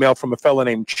got an email from a fellow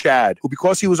named Chad, who,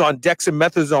 because he was on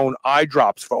dexamethasone eye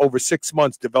drops for over 6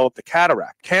 months, developed a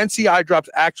cataract. Can-C eye drops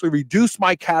actually reduced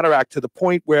my cataract to the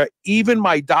point where even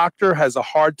my doctor has a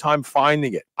hard time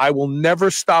finding it. I will never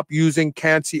stop using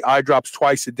Can-C eye drops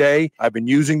twice a day. I've been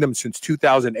using them since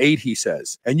 2008, he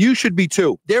says. And you should be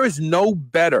too. There is no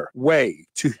better way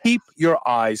to keep your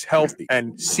eyes healthy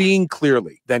and seeing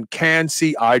clearly than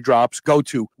Can-C eye drops. Go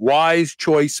to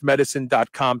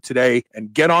wisechoicemedicine.com today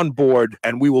and get on board,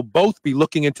 and we will both be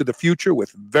looking into the future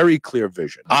with very clear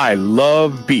vision. I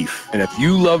love beef, and if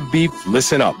you love beef,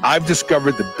 listen up. I've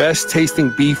discovered the best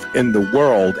tasting beef in the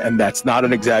world, and that's not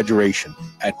an exaggeration,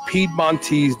 at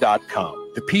Piedmontese.com.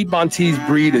 The Piedmontese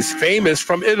breed is famous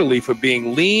from Italy for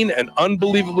being lean and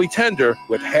unbelievably tender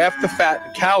with half the fat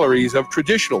and calories of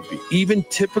traditional beef. Even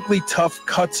typically tough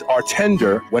cuts are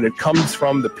tender when it comes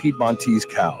from the Piedmontese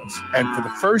cows. And for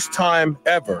the first time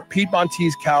ever,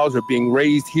 Piedmontese cows are being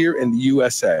raised here in the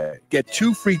USA. Get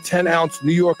 2 free 10-ounce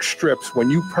New York strips when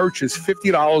you purchase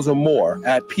 $50 or more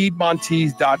at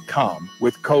Piedmontese.com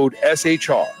with code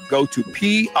SHR. Go to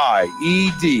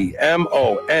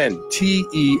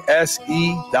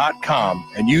PIEDMONTESE.com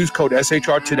and use code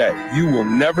SHR today. You will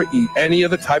never eat any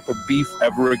other type of beef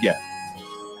ever again.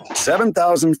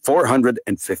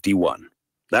 7,451.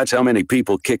 That's how many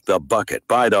people kick the bucket,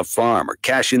 buy the farm, or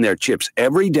cash in their chips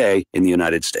every day in the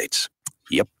United States.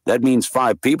 Yep, that means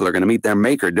 5 people are going to meet their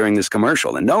maker during this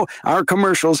commercial. And no, our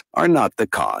commercials are not the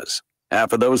cause.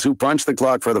 Half of those who punch the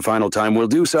clock for the final time will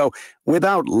do so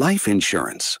without life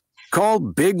insurance. Call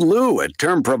Big Lou at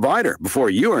Term Provider before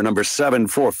you are number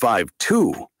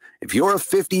 7452. If you're a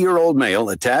 50-year-old male,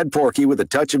 a tad porky with a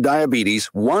touch of diabetes,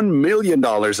 $1 million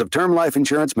of term life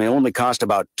insurance may only cost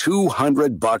about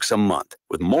 $200 a month.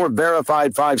 With more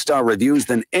verified 5-star reviews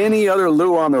than any other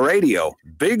Lou on the radio,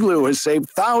 Big Lou has saved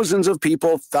thousands of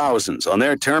people thousands on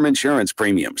their term insurance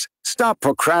premiums. Stop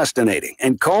procrastinating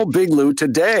and call Big Lou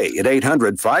today at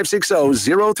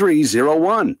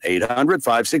 800-560-0301.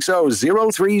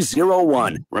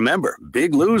 800-560-0301. Remember,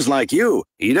 Big Lou's like you.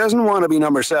 He doesn't want to be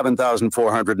number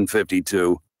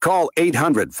 7,452. Call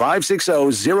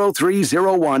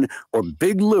 800-560-0301 or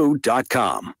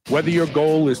biglou.com. Whether your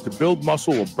goal is to build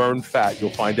muscle or burn fat, you'll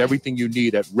find everything you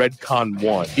need at Redcon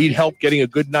One. Need help getting a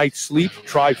good night's sleep?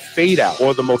 Try Fade Out,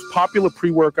 or the most popular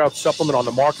pre-workout supplement on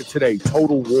the market today,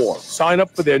 Total War. Sign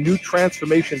up for their new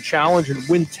Transformation Challenge and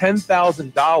win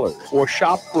 $10,000, or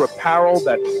shop for apparel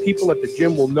that people at the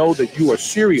gym will know that you are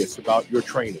serious about your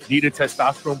training. Need a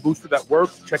testosterone booster that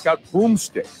works? Check out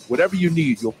Boomstick. Whatever you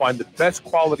need, you'll find the best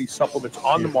quality supplements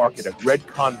on the market at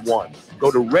Redcon One.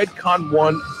 Go to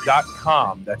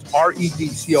redcon1.com. That's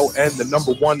REDCON, the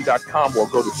number 1.com, or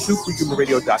go to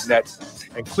superhumanradio.net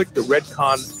and click the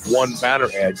Redcon One banner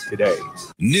ad today.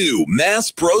 New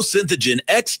Mass Pro Synthogen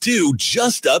X2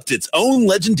 just upped its own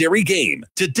legendary game.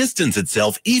 To distance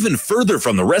itself even further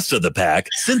from the rest of the pack,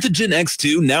 Synthogen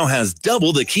X2 now has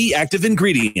double the key active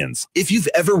ingredients. If you've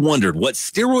ever wondered what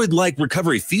steroid-like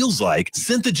recovery feels like,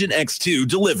 Synthogen X2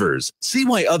 delivers. See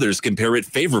why others compare it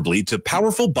favorably to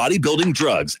powerful bodybuilding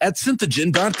drugs at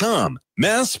Synthogen.com.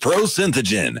 Mass Pro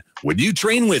Synthogen. When you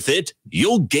train with it,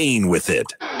 you'll gain with it.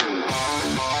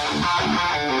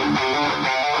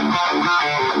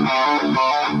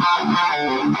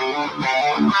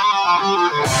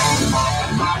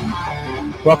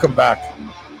 Welcome back.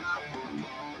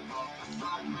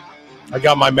 I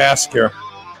got my mask here,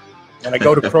 and I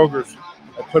go to Kroger's.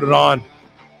 I put it on.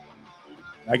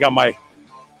 I got my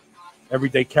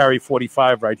everyday carry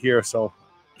 45 right here, so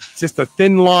it's just a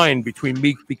thin line between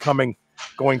me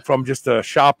going from just a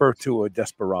shopper to a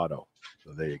desperado.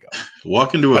 So there you go.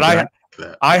 Walk into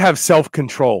I have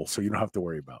self-control, so you don't have to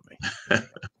worry about me.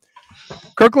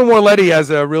 Kirkland Morletti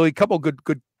has a really couple good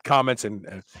comments,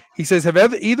 and he says,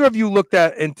 have either of you looked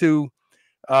into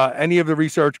any of the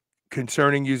research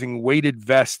concerning using weighted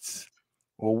vests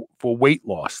for weight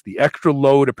loss? The extra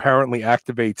load apparently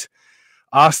activates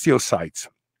osteocytes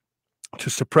to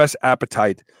suppress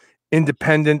appetite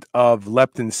independent of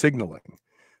leptin signaling.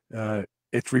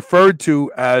 It's referred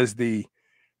to as the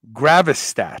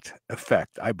Gravestat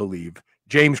effect, I believe.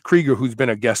 James Krieger, who's been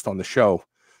a guest on the show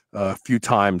a few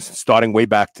times, starting way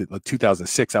back to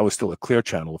 2006. I was still at Clear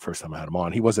Channel the first time I had him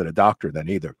on. He wasn't a doctor then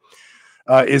either.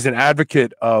 Is an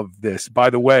advocate of this. By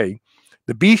the way,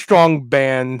 the Be Strong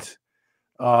band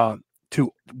to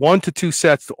 1 to 2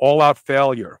 sets to all-out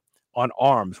failure on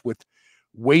arms with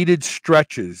weighted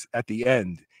stretches at the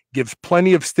end gives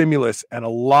plenty of stimulus and a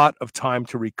lot of time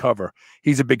to recover.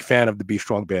 He's a big fan of the Be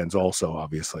Strong bands also,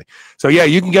 obviously. So yeah,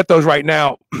 you can get those right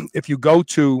now. If you go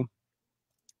to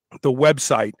the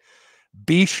website,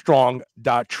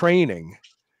 bestrong.training,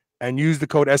 and use the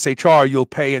code SHR, you'll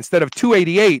pay, instead of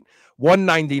 $288,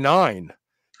 $199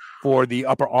 for the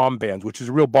upper arm bands, which is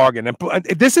a real bargain. And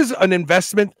this is an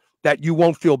investment that you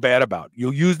won't feel bad about.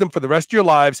 You'll use them for the rest of your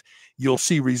lives. You'll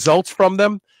see results from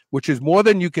them, which is more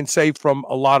than you can save from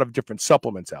a lot of different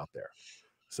supplements out there.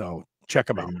 So check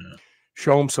them out.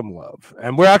 Show them some love.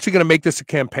 And we're actually going to make this a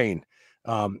campaign.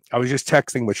 I was just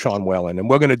texting with Sean Whalen, and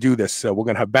we're going to do this. We're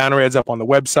going to have banner ads up on the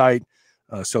website.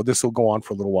 So this will go on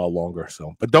for a little while longer.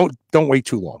 But don't wait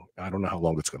too long. I don't know how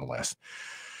long it's going to last.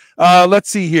 Let's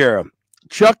see here.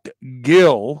 Chuck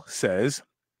Gill says,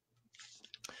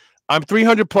 I'm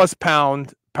 300 plus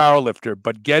pound power lifter,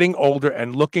 but getting older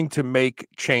and looking to make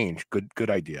change. Good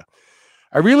idea.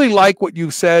 I really like what you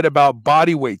said about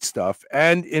body weight stuff,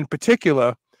 and in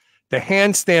particular, the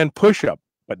handstand push-up,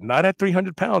 but not at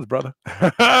 300 pounds, brother.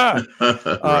 Right.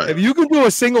 If you can do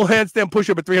a single handstand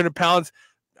push-up at 300 pounds,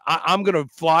 I'm going to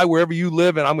fly wherever you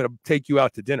live, and I'm going to take you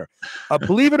out to dinner.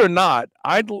 Believe it or not,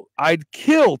 I'd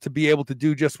kill to be able to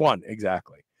do just one.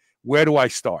 Exactly. Where do I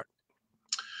start?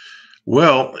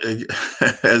 Well,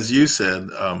 as you said,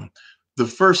 the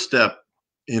first step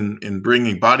in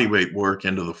bringing body weight work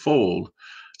into the fold,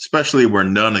 especially where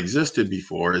none existed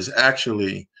before, is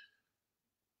actually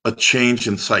a change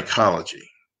in psychology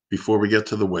before we get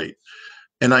to the weight.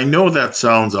 And I know that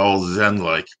sounds all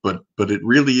Zen-like, but it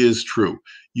really is true.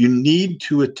 You need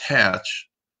to attach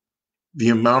the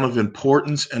amount of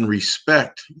importance and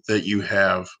respect that you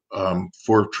have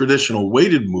for traditional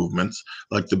weighted movements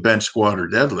like the bench, squat, or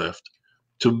deadlift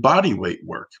to body weight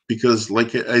work. Because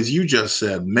like, as you just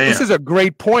said, man. This is a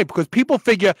great point, because people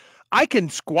figure I can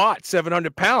squat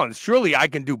 700 pounds. Surely I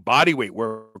can do body weight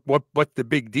work. What's the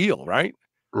big deal, right?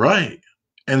 Right.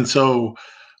 And so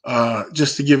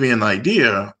just to give you an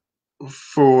idea,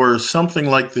 for something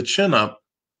like the chin up,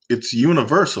 it's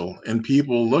universal, and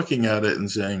people looking at it and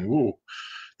saying, "Whoa,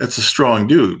 that's a strong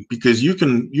dude." Because you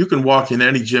can walk in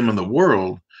any gym in the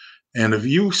world, and if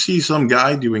you see some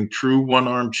guy doing true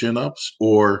one-arm chin-ups,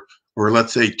 or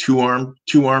let's say two-arm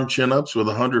chin-ups with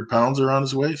 100 pounds around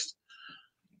his waist,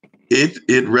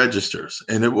 it registers,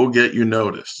 and it will get you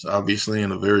noticed, obviously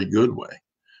in a very good way.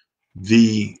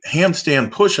 The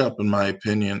handstand push-up, in my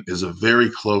opinion, is a very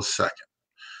close second,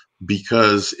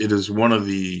 because it is one of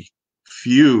the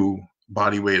few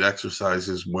body weight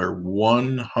exercises where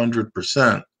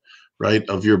 100%, right,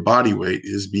 of your body weight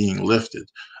is being lifted.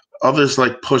 Others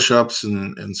like push-ups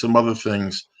and some other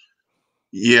things,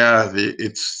 yeah,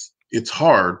 it's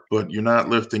hard, but you're not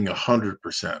lifting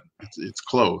 100%. It's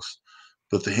close,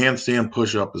 but the handstand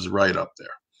push-up is right up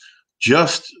there.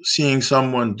 Just seeing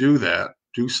someone do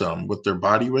some with their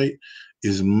body weight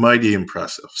is mighty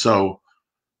impressive. So,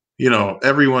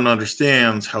 everyone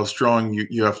understands how strong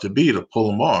you have to be to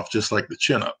pull them off, just like the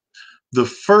chin up. The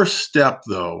first step,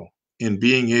 though, in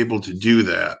being able to do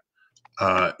that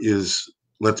is,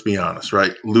 let's be honest,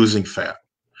 right? Losing fat.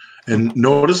 And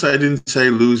notice I didn't say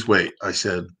lose weight. I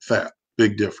said fat.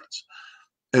 Big difference.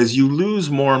 As you lose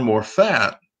more and more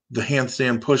fat, the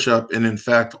handstand push-up, and in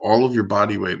fact, all of your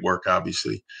body weight work,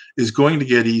 obviously, is going to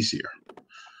get easier.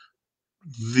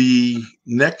 The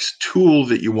next tool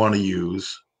that you want to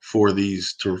use for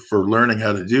learning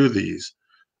how to do these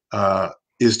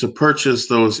is to purchase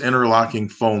those interlocking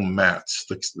foam mats,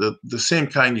 the same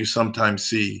kind you sometimes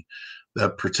see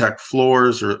that protect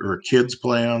floors or kids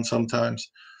play on sometimes.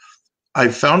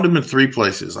 I've found them in 3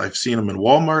 places. I've seen them in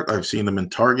Walmart, I've seen them in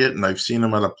Target, and I've seen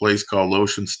them at a place called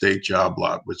Ocean State Job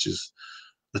Lot, which is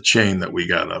a chain that we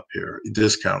got up here,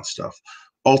 discount stuff.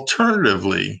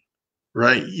 Alternatively,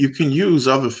 right, you can use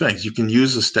other things. You can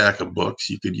use a stack of books.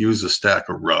 You could use a stack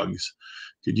of rugs.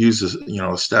 You could use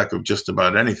a stack of just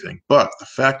about anything. But the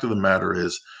fact of the matter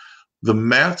is, the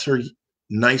mats are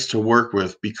nice to work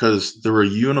with because they're a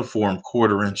uniform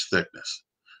 1/4 inch thickness,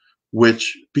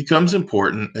 which becomes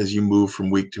important as you move from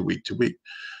week to week to week.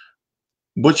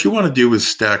 What you want to do is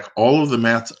stack all of the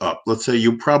mats up. Let's say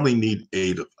you probably need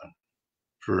 8 of them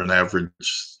for an average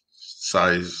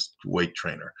sized weight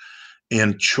trainer.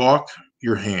 And chalk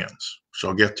your hands, which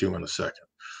I'll get to in a second.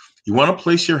 You want to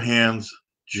place your hands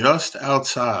just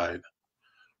outside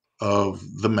of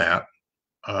the mat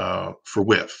for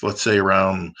width, let's say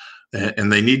around, and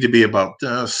they need to be about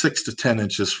 6 to 10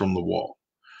 inches from the wall.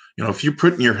 If you're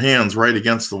putting your hands right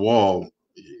against the wall,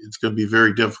 it's going to be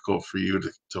very difficult for you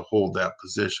to hold that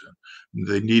position.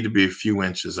 They need to be a few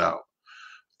inches out.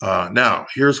 Now,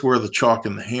 here's where the chalk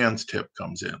in the hands tip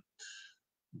comes in.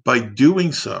 By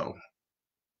doing so,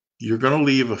 you're going to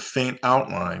leave a faint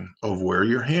outline of where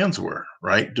your hands were,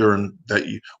 right? During that,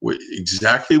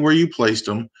 exactly where you placed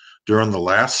them during the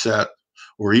last set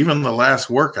or even the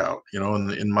last workout.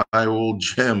 In my old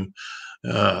gym,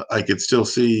 I could still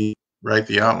see, right,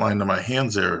 the outline of my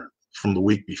hands there from the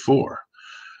week before.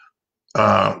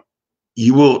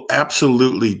 You will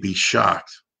absolutely be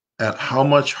shocked at how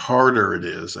much harder it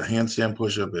is, a handstand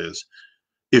push-up is,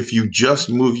 if you just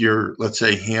move your, let's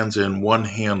say, hands in one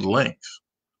hand length,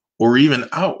 or even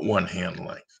out one hand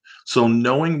length. So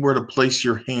knowing where to place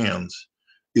your hands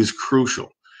is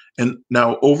crucial. And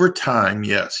now over time,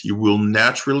 yes, you will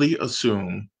naturally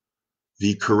assume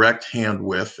the correct hand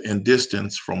width and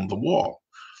distance from the wall.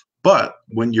 But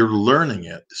when you're learning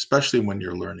it, especially when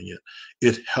you're learning it,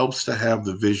 it helps to have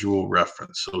the visual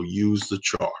reference. So use the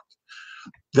chalk.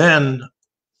 Then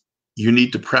you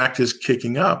need to practice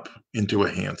kicking up into a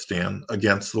handstand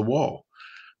against the wall.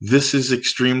 This is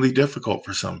extremely difficult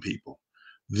for some people.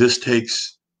 This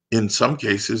takes, in some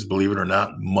cases, believe it or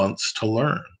not, months to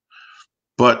learn.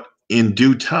 But in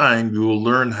due time, you will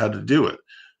learn how to do it.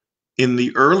 And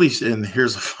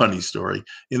here's a funny story.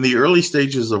 In the early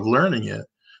stages of learning it,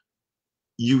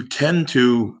 you tend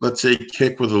to, let's say,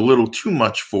 kick with a little too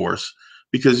much force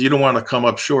because you don't want to come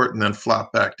up short and then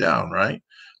flop back down, right?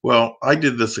 Well, I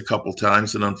did this a couple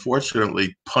times and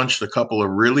unfortunately punched a couple of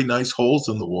really nice holes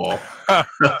in the wall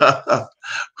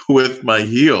with my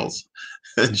heels.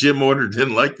 And Jim Order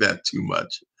didn't like that too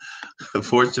much.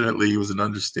 Fortunately, he was an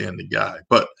understanding guy.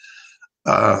 But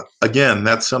again,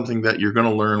 that's something that you're going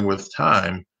to learn with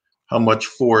time, how much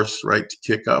force, right, to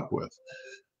kick up with.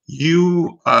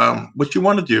 What you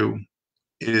want to do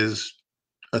is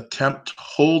attempt to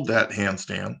hold that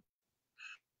handstand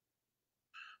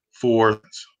for,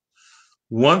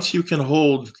 once you can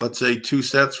hold, let's say, 2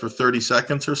 sets for 30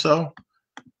 seconds or so,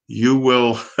 you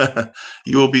will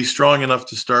be strong enough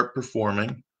to start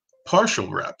performing partial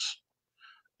reps.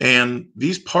 And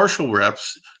these partial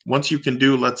reps, once you can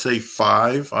do, let's say,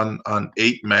 5 on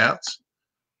 8 mats,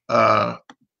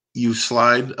 you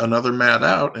slide another mat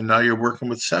out, and now you're working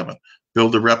with 7.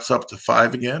 Build the reps up to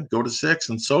 5 again, go to 6,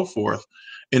 and so forth,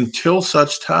 until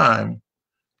such time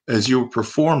as you're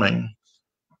performing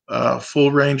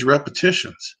full range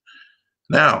repetitions.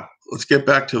 Now, let's get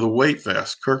back to the weight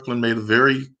vest. Kirkland made a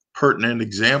very pertinent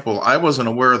example. I wasn't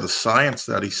aware of the science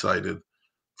that he cited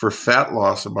for fat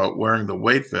loss about wearing the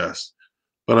weight vest,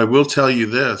 but I will tell you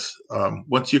this.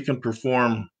 Once you can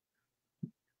perform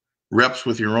reps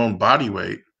with your own body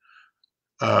weight,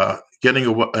 getting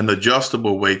an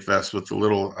adjustable weight vest with the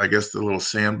little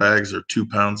sandbags are 2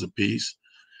 pounds a piece.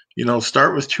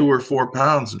 Start with 2 or 4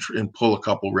 pounds and pull a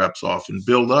couple reps off and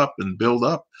build up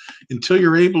until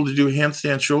you're able to do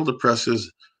handstand shoulder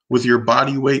presses with your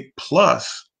body weight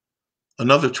plus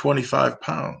another 25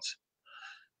 pounds.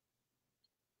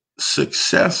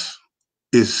 Success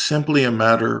is simply a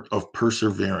matter of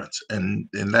perseverance. And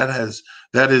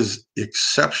that is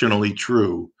exceptionally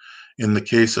true in the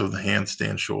case of the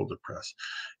handstand shoulder press.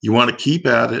 You want to keep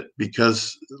at it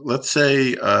because let's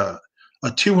say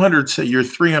you're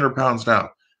 300 pounds down,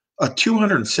 a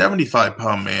 275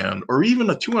 pound man, or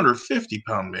even a 250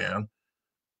 pound man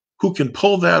who can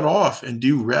pull that off and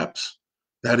do reps,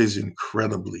 that is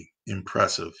incredibly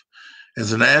impressive.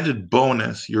 As an added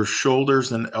bonus, your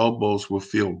shoulders and elbows will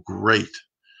feel great.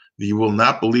 You will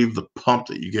not believe the pump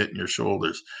that you get in your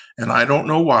shoulders. And I don't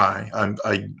know why.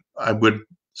 I would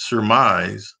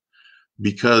surmise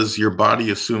because your body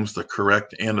assumes the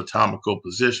correct anatomical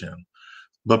position.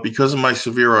 But because of my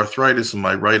severe arthritis in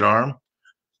my right arm,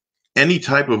 any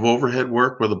type of overhead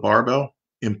work with a barbell,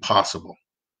 impossible.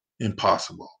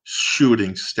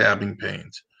 Shooting, stabbing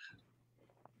pains.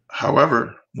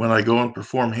 However, when I go and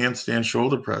perform handstand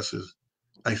shoulder presses,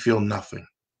 I feel nothing.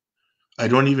 I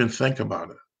don't even think about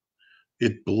it.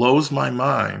 It blows my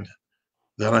mind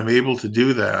that I'm able to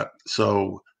do that.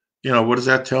 So, what does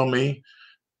that tell me?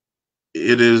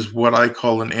 It is what I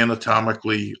call an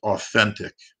anatomically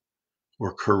authentic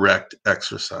or correct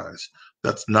exercise.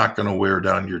 That's not going to wear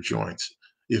down your joints.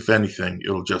 If anything,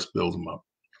 it'll just build them up.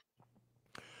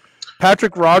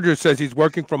 Patrick Rogers says he's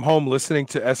working from home listening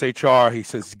to SHR. He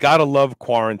says, gotta love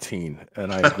quarantine.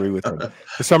 And I agree with him.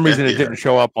 For some reason, it didn't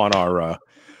show up on our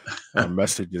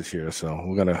messages here. So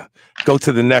we're going to go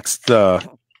to the next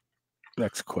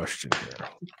question here.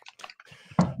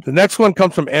 The next one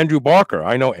comes from Andrew Barker.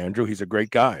 I know Andrew. He's a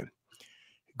great guy.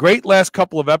 Great last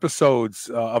couple of episodes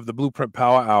of the Blueprint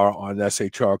Power Hour on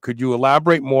SHR. Could you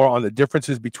elaborate more on the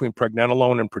differences between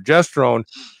pregnenolone and progesterone,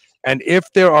 and if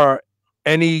there are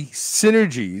any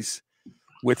synergies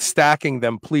with stacking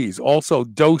them, please? Also,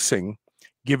 dosing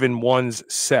given one's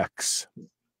sex.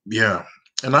 Yeah.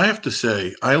 And I have to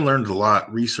say, I learned a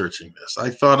lot researching this.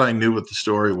 I thought I knew what the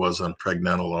story was on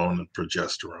pregnenolone and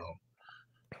progesterone.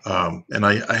 And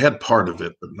I had part of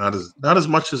it, but not as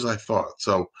much as I thought.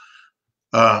 So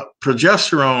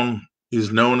progesterone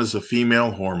is known as a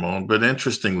female hormone, but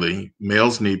interestingly,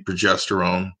 males need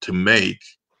progesterone to make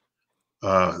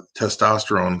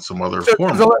testosterone and some other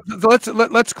hormones. So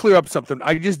let's clear up something.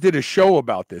 I just did a show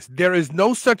about this. There is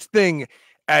no such thing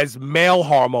as male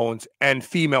hormones and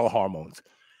female hormones.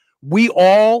 We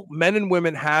all, men and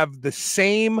women, have the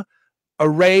same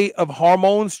array of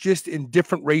hormones, just in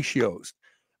different ratios.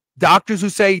 Doctors who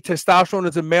say testosterone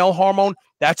is a male hormone,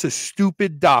 that's a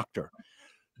stupid doctor.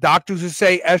 Doctors who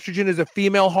say estrogen is a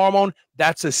female hormone,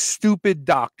 that's a stupid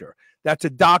doctor. That's a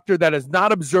doctor that is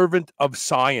not observant of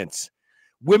science.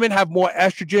 Women have more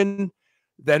estrogen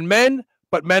than men,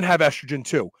 but men have estrogen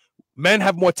too. Men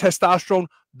have more testosterone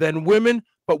than women,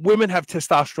 but women have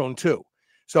testosterone too.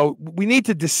 So we need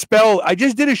to dispel. I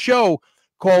just did a show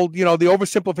called, the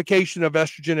oversimplification of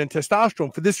estrogen and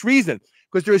testosterone for this reason,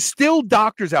 because there are still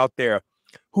doctors out there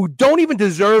who don't even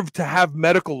deserve to have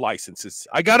medical licenses.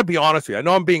 I got to be honest with you. I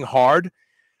know I'm being hard,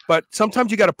 but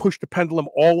sometimes you got to push the pendulum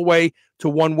all the way to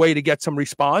one way to get some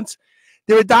response.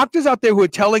 There are doctors out there who are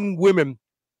telling women,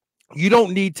 you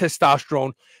don't need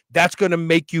testosterone. That's going to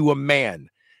make you a man.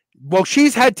 Well,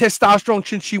 she's had testosterone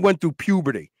since she went through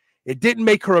puberty. It didn't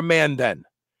make her a man then.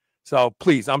 So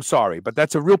please, I'm sorry, but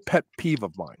that's a real pet peeve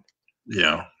of mine.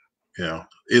 Yeah.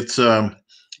 It's well,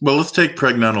 let's take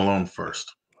pregnenolone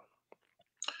first.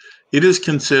 It is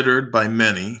considered by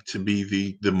many to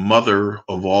be the mother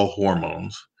of all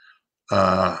hormones,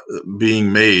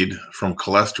 being made from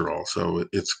cholesterol. So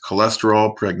it's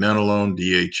cholesterol, pregnenolone,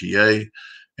 DHEA,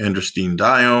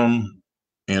 androstenedione,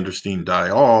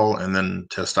 androstenediol, and then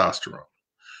testosterone.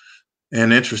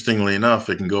 And interestingly enough,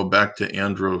 it can go back to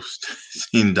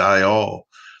androstenediol,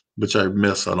 which I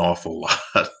miss an awful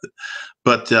lot.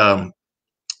 But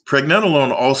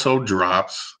pregnenolone also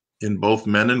drops in both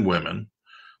men and women.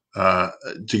 To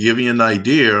give you an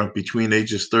idea, between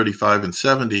ages 35 and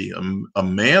 70, a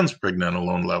man's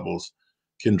pregnenolone levels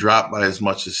can drop by as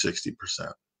much as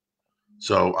 60%.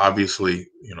 So obviously,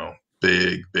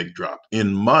 big drop.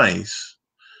 In mice,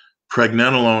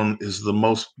 pregnenolone is the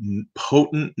most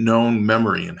potent known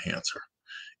memory enhancer.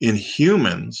 In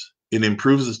humans, it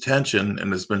improves attention and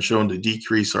has been shown to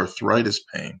decrease arthritis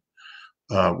pain,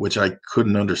 which I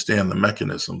couldn't understand the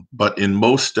mechanism. But in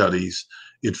most studies,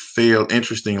 it failed.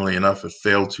 Interestingly enough, it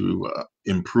failed to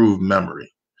improve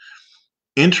memory.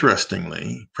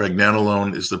 Interestingly,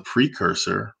 pregnenolone is the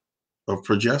precursor of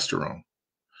progesterone.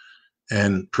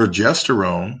 And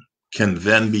progesterone can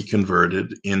then be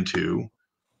converted into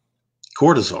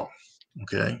cortisol,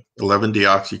 okay,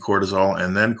 11-deoxycortisol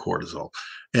and then cortisol.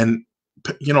 And,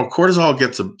 cortisol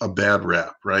gets a bad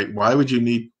rap, right? Why would you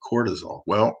need cortisol?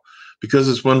 Well, because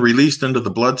it's when released into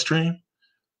the bloodstream,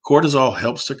 cortisol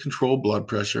helps to control blood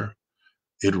pressure.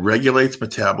 It regulates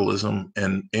metabolism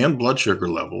and blood sugar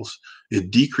levels.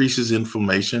 It decreases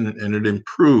inflammation and it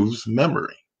improves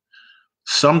memory.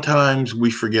 Sometimes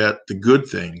we forget the good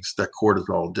things that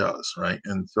cortisol does, right?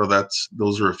 And so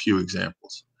those are a few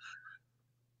examples.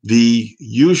 The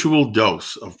usual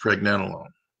dose of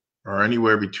pregnenolone are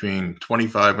anywhere between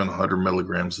 25 and 100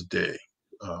 milligrams a day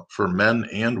for men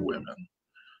and women,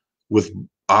 with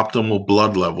optimal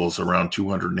blood levels around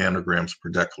 200 nanograms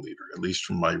per deciliter, at least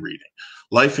from my reading.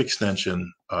 Life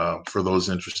Extension, for those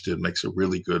interested, makes a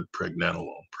really good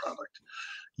pregnenolone product.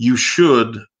 You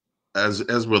should,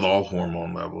 as with all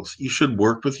hormone levels, you should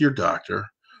work with your doctor,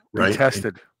 right? Be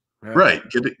tested. Yeah. Right.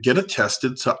 Get it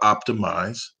tested to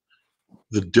optimize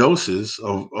the doses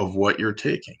of what you're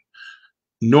taking.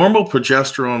 Normal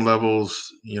progesterone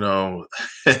levels,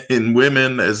 in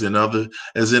women, as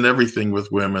in everything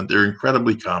with women, they're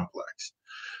incredibly complex.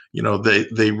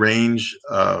 They range.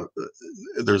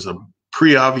 There's a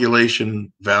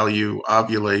pre-ovulation value,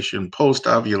 ovulation,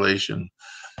 post-ovulation,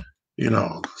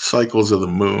 cycles of the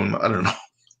moon. I don't know,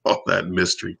 all that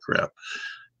mystery crap.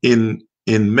 In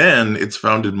men, it's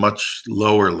found in much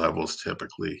lower levels,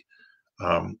 typically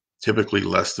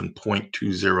less than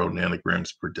 0.20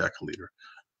 nanograms per deciliter.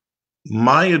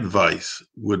 My advice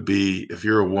would be, if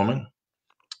you're a woman,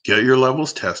 get your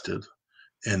levels tested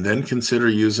and then consider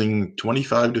using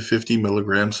 25 to 50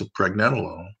 milligrams of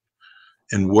pregnenolone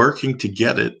and working to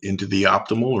get it into the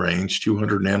optimal range,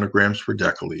 200 nanograms per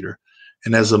deciliter.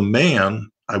 And as a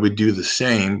man, I would do the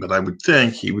same, but I would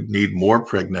think he would need more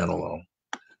pregnenolone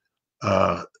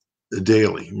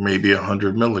daily, maybe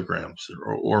 100 milligrams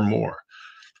or more.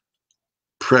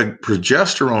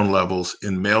 Progesterone levels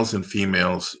in males and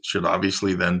females should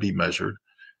obviously then be measured,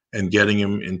 and getting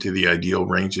them into the ideal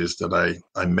ranges that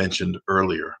I mentioned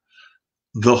earlier.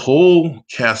 The whole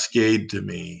cascade to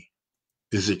me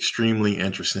is extremely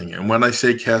interesting. And when I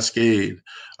say cascade,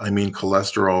 I mean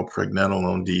cholesterol,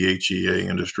 pregnenolone,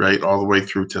 DHEA, right, all the way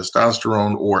through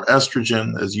testosterone or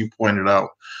estrogen. As you pointed out,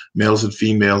 males and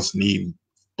females need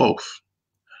both.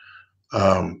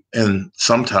 And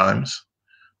sometimes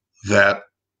that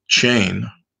chain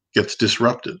gets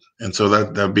disrupted. And so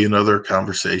that'd be another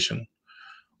conversation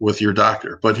with your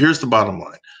doctor. But here's the bottom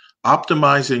line.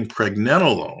 Optimizing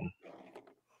pregnenolone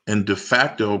and de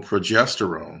facto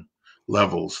progesterone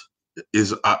levels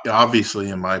is obviously,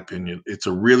 in my opinion, it's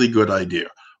a really good idea.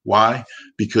 Why?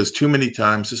 Because too many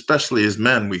times, especially as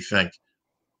men, we think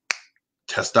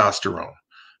testosterone.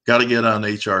 Got to get on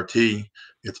HRT.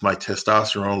 It's my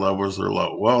testosterone levels are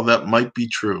low. Well, that might be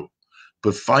true.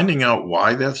 But finding out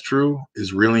why that's true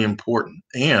is really important.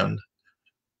 And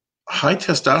high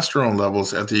testosterone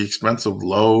levels at the expense of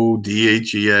low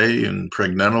DHEA and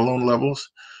pregnenolone levels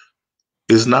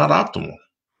is not optimal.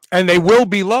 And they will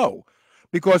be low,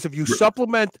 because if you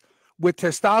supplement with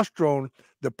testosterone,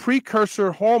 the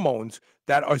precursor hormones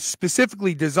that are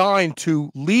specifically designed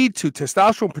to lead to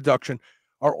testosterone production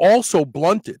are also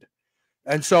blunted.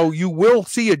 And so you will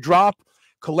see a drop.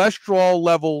 Cholesterol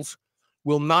levels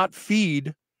will not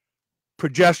feed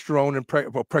progesterone and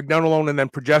pregnenolone, and then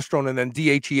progesterone, and then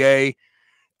DHEA.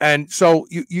 And so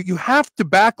you have to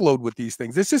backload with these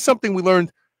things. This is something we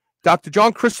learned. Dr.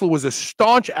 John Chrysler was a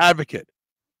staunch advocate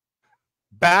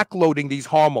backloading these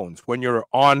hormones when you're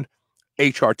on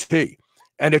HRT.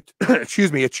 And it,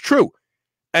 excuse me, it's true.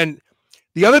 And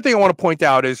the other thing I want to point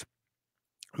out is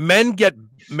men get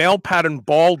male pattern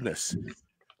baldness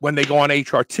when they go on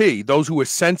HRT, those who are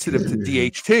sensitive to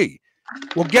DHT.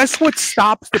 Well, guess what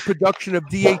stops the production of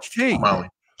DHT?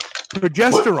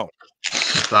 Progesterone.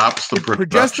 Stops the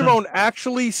production? Progesterone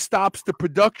actually stops the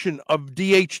production of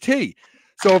DHT.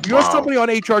 So if you're somebody on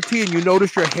HRT and you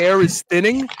notice your hair is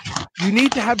thinning, you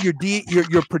need to have your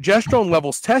progesterone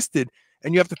levels tested,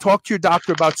 and you have to talk to your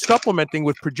doctor about supplementing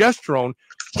with progesterone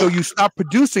so you stop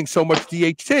producing so much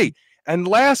DHT. And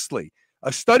lastly,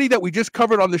 a study that we just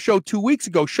covered on the show 2 weeks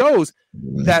ago shows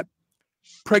that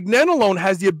pregnenolone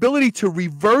has the ability to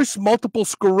reverse multiple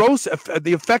sclerosis,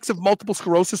 the effects of multiple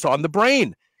sclerosis on the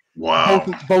brain. Wow.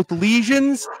 Both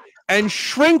lesions and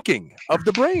shrinking of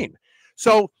the brain.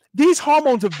 So these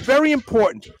hormones are very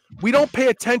important. We don't pay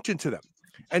attention to them,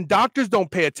 and doctors don't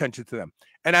pay attention to them.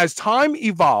 And as time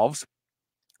evolves,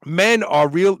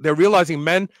 they're realizing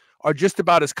men are just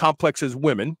about as complex as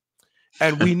women,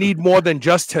 and we need more than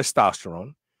just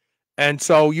testosterone. And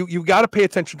so you got to pay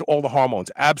attention to all the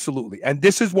hormones. Absolutely. And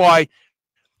this is why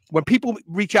when people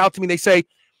reach out to me, they say,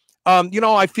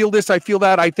 I feel this, I feel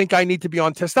that, I think I need to be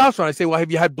on testosterone. I say, well,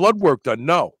 have you had blood work done?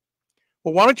 No.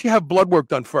 Well, why don't you have blood work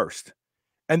done first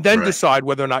and then decide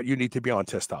whether or not you need to be on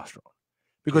testosterone?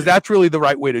 Because that's really the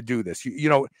right way to do this.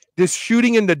 This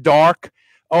shooting in the dark,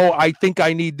 oh, I think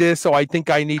I need this, oh, I think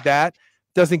I need that,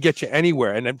 doesn't get you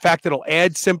anywhere. And in fact, it'll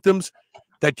add symptoms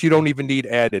that you don't even need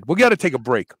added. We got to take a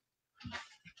break.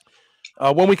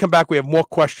 When we come back, we have more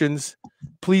questions.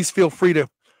 Please feel free to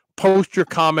post your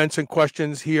comments and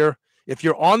questions here. If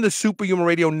you're on the Superhuman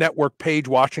Radio Network page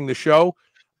watching the show,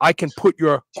 I can put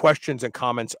your questions and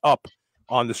comments up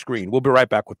on the screen. We'll be right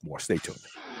back with more. Stay tuned.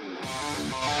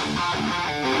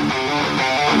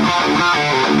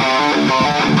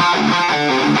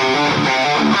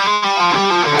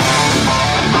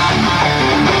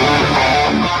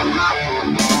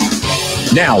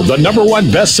 Now, the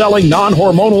 #1 best-selling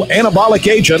non-hormonal anabolic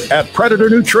agent at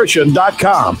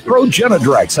PredatorNutrition.com.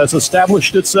 Progenadrex has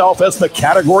established itself as the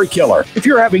category killer. If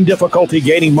you're having difficulty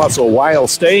gaining muscle while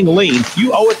staying lean,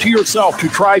 you owe it to yourself to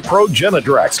try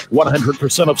Progenadrex.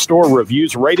 100% of store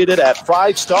reviews rated it at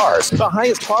 5 stars, the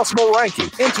highest possible ranking.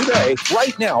 And today,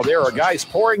 right now, there are guys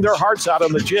pouring their hearts out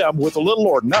in the gym with little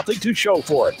or nothing to show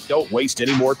for it. Don't waste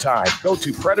any more time. Go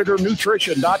to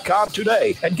PredatorNutrition.com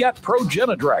today and get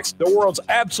Progenadrex, the world's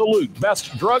absolute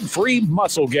best drug-free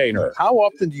muscle gainer. How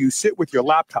often do you sit with your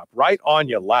laptop right on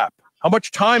your lap? How much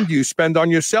time do you spend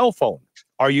on your cell phone?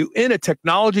 Are you in a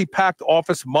technology-packed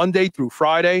office Monday through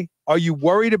Friday? Are you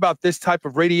worried about this type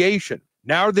of radiation?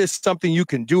 Now there's something you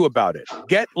can do about it.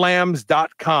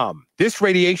 GetLambs.com. This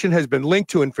radiation has been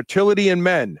linked to infertility in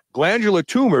men, glandular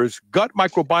tumors, gut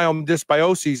microbiome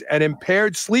dysbioses, and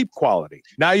impaired sleep quality.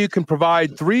 Now you can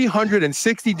provide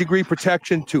 360-degree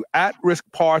protection to at-risk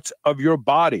parts of your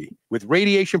body with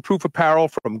radiation-proof apparel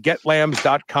from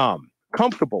GetLambs.com.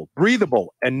 Comfortable,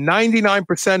 breathable, and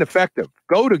 99% effective.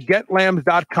 Go to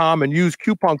GetLambs.com and use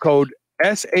coupon code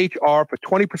SHR for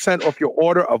 20% off your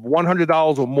order of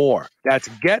 $100 or more. That's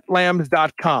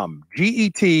GetLambs.com,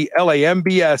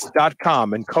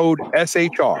 GetLambs.com, and code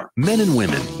SHR. Men and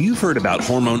women, you've heard about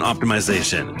hormone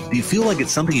optimization. Do you feel like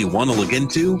it's something you want to look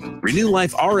into?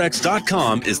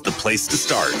 RenewLifeRx.com is the place to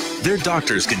start. Their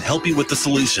doctors can help you with the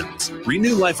solutions.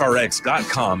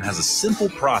 RenewLifeRx.com has a simple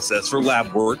process for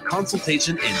lab work,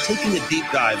 consultation, and taking a deep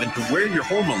dive into where your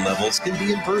hormone levels can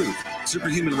be improved.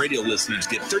 Superhuman Radio listeners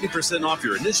get 30% off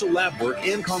your initial lab work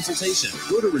and consultation.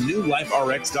 Go to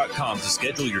RenewLifeRx.com to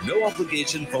schedule your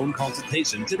no-obligation phone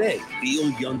consultation today. Feel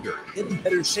younger, get in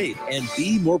better shape, and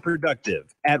be more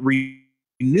productive at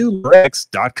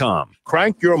RenewLifeRx.com.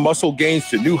 Crank your muscle gains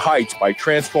to new heights by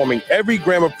transforming every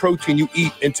gram of protein you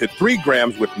eat into 3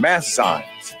 grams with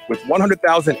Masszymes. With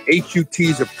 100,000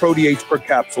 HUTs of protease per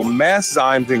capsule,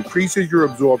 Masszymes increases your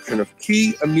absorption of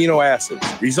key amino acids,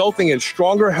 resulting in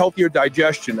stronger, healthier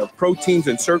digestion of proteins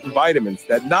and certain vitamins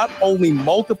that not only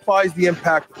multiplies the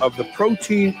impact of the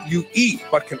protein you eat,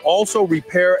 but can also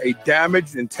repair a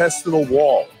damaged intestinal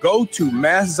wall. Go to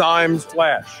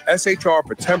Masszymes/SHR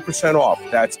for 10% off.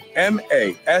 That's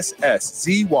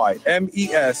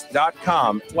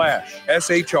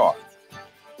MASSZYMES.com/SHR.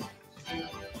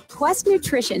 Quest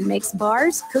Nutrition makes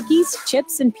bars, cookies,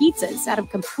 chips, and pizzas out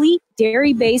of complete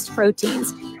dairy-based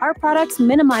proteins. Our products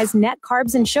minimize net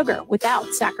carbs and sugar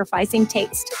without sacrificing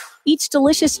taste. Each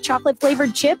delicious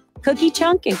chocolate-flavored chip, cookie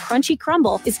chunk, and crunchy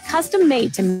crumble is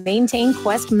custom-made to maintain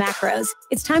Quest macros.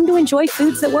 It's time to enjoy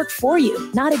foods that work for you,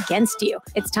 not against you.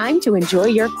 It's time to enjoy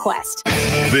your Quest.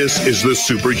 This is the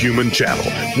Superhuman Channel,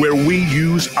 where we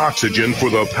use oxygen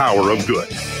for the power of good.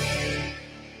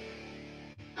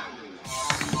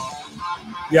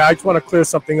 Yeah, I just want to clear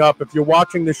something up. If you're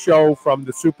watching the show from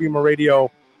the Superhuman Radio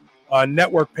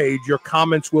network page, your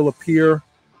comments will appear,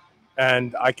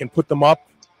 and I can put them up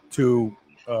to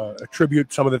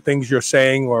attribute some of the things you're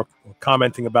saying or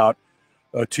commenting about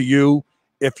to you.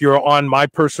 If you're on my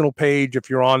personal page, if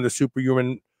you're on the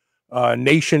Superhuman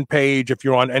Nation page, if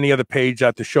you're on any other page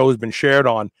that the show has been shared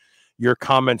on, your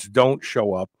comments don't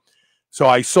show up. So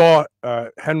I saw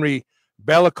Henry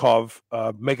Belikov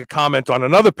make a comment on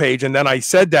another page, and then I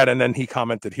said that, and then he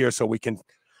commented here, so we can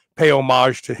pay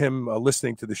homage to him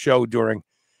listening to the show during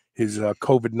his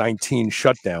COVID-19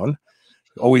 shutdown.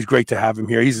 Always great to have him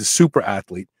here. He's a super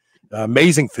athlete,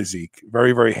 amazing physique,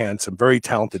 very, very handsome, very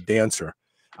talented dancer.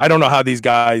 I don't know how these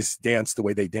guys dance the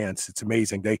way they dance. It's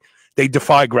amazing. They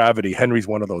defy gravity. Henry's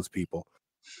one of those people.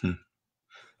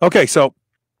 Okay, so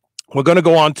we're going to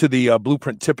go on to the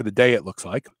Blueprint tip of the day, it looks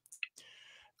like.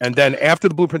 And then after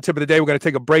the Blueprint tip of the day, we're going to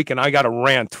take a break, and I got a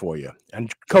rant for you.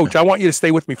 And, Coach, I want you to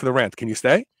stay with me for the rant. Can you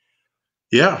stay?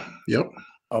 Yeah. Yep.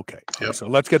 Okay. Yep. So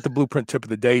let's get the Blueprint tip of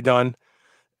the day done.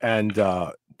 And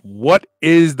what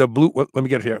is the let me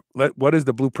get it here. What is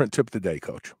the Blueprint tip of the day,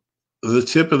 Coach? The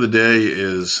tip of the day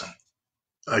is,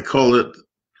 I call it,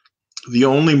 the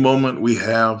only moment we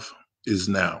have is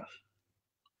now.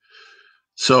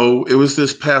 So it was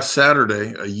this past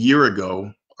Saturday, a year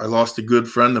ago, I lost a good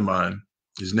friend of mine.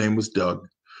 His name was Doug.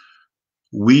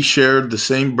 We shared the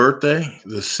same birthday,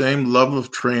 the same love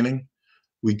of training.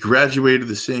 We graduated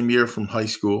the same year from high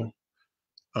school.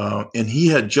 And he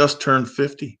had just turned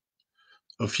 50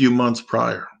 a few months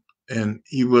prior. And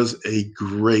he was a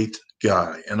great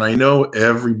guy. And I know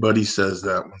everybody says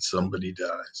that when somebody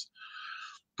dies,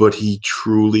 but he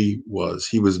truly was.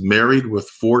 He was married with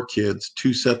 4 kids,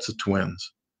 2 sets of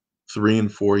twins, 3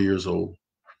 and 4 years old.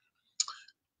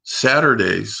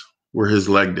 Saturdays were his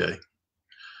leg day.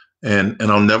 And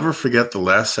I'll never forget the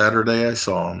last Saturday I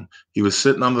saw him. He was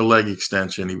sitting on the leg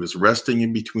extension. He was resting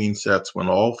in between sets when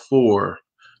all 4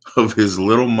 of his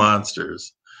little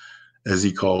monsters, as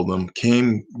he called them,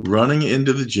 came running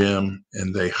into the gym,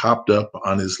 and they hopped up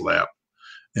on his lap.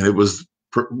 And it was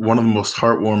one of the most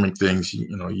heartwarming things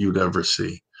you'd ever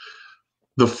see.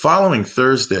 The following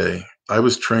Thursday, I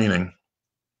was training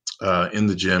in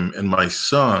the gym, and my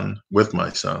son,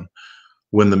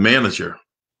 when the manager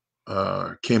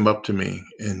came up to me,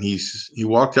 and he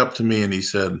walked up to me and he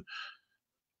said,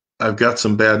 "I've got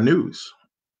some bad news."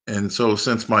 And so,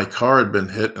 since my car had been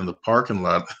hit in the parking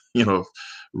lot,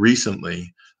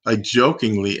 recently, I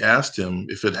jokingly asked him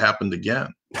if it happened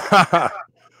again.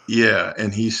 Yeah.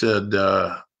 And he said,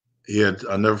 I'll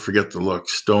never forget the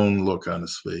stone look on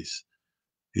his face.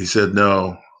 He said,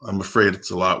 "No, I'm afraid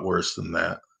it's a lot worse than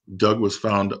that." Doug was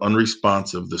found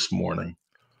unresponsive this morning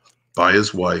by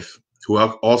his wife, who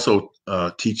also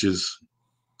teaches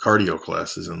cardio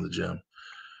classes in the gym.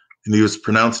 And he was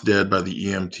pronounced dead by the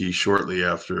EMT shortly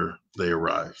after they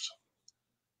arrived.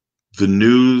 The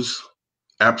news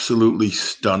absolutely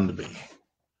stunned me.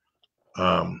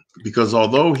 Because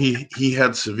although he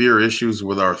had severe issues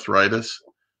with arthritis,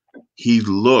 he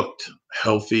looked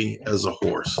healthy as a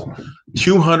horse.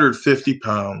 250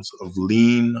 pounds of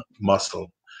lean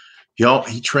muscle.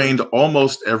 He trained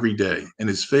almost every day, and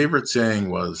his favorite saying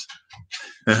was,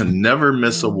 "Never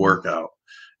miss a workout."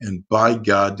 And by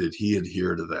God, did he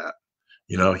adhere to that.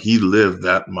 He lived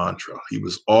that mantra. He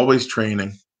was always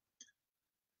training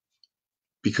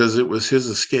because it was his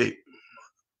escape.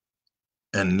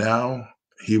 And now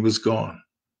he was gone,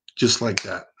 just like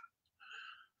that.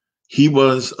 He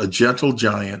was a gentle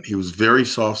giant. He was very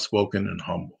soft-spoken and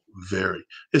humble,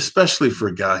 especially for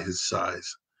a guy his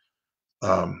size.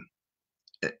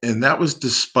 And that was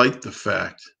despite the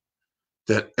fact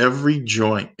that every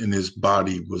joint in his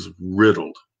body was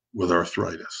riddled with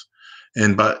arthritis.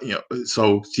 And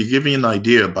so to give you an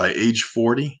idea, by age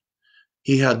 40,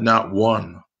 he had not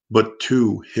one but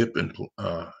two hip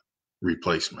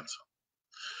replacements.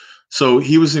 So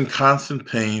he was in constant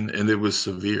pain, and it was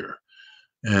severe.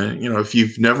 And, if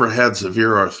you've never had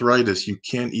severe arthritis, you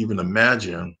can't even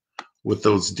imagine what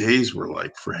those days were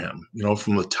like for him.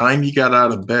 From the time he got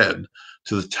out of bed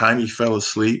to the time he fell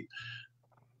asleep,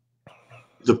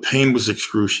 the pain was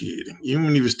excruciating, even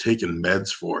when he was taking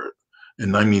meds for it.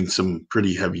 And I mean, some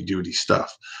pretty heavy duty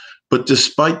stuff. But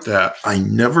despite that, I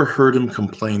never heard him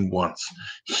complain once.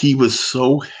 He was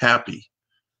so happy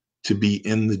to be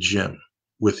in the gym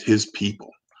with his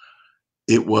people.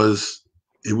 It was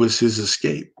his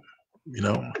escape.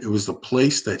 It was the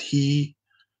place that he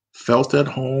felt at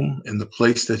home and the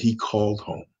place that he called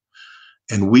home.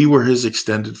 And we were his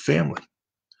extended family.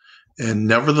 And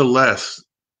nevertheless,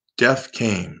 death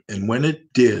came. And when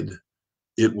it did,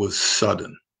 it was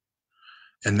sudden.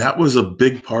 And that was a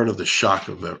big part of the shock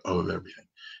of everything.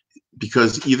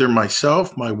 Because either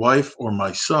myself, my wife, or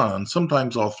my son,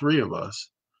 sometimes all three of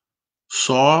us,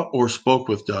 saw or spoke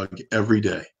with Doug every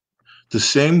day. The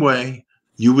same way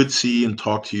you would see and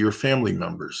talk to your family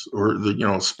members or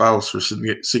the spouse or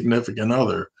significant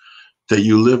other that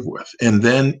you live with. And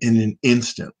then in an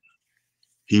instant,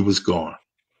 he was gone.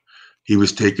 He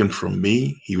was taken from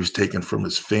me. He was taken from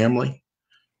his family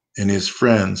and his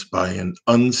friends by an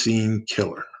unseen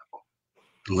killer.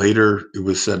 Later, it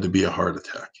was said to be a heart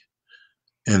attack.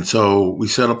 And so we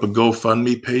set up a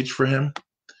GoFundMe page for him.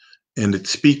 And it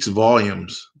speaks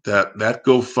volumes that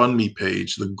GoFundMe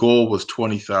page, the goal was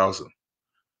 20,000.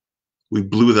 We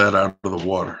blew that out of the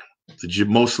water,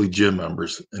 mostly gym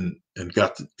members, and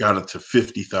got it to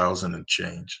 50,000 and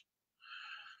change.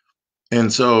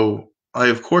 And so I,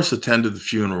 of course, attended the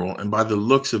funeral, and by the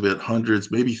looks of it,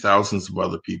 hundreds, maybe thousands of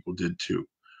other people did too.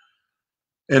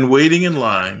 And waiting in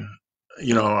line,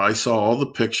 I saw all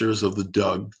the pictures of the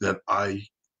Doug that I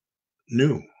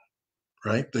knew,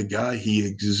 right? The guy, he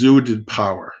exuded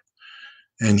power,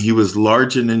 and he was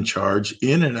large and in charge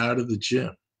in and out of the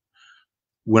gym.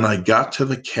 When I got to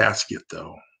the casket,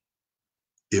 though,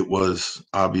 it was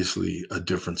obviously a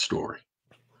different story.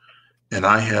 And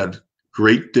I had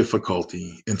great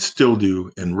difficulty, and still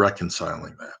do, in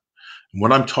reconciling that. And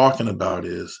what I'm talking about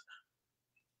is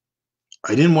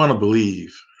I didn't want to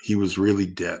believe he was really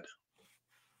dead.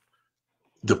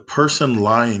 The person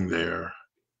lying there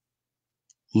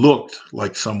looked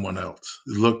like someone else.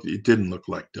 It didn't look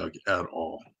like Doug at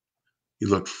all. He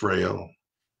looked frail.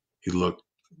 He looked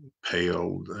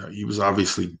pale. He was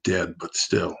obviously dead, but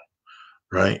still,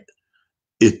 right?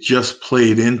 It just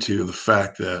played into the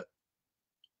fact that,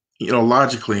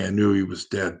 logically I knew he was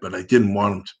dead, but I didn't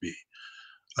want him to be.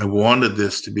 I wanted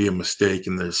this to be a mistake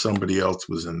and there's somebody else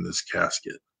was in this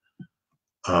casket.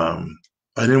 I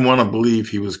didn't want to believe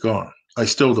he was gone. I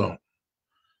still don't.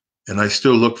 And I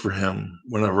still look for him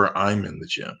whenever I'm in the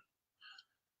gym.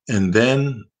 And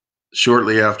then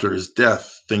shortly after his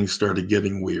death, things started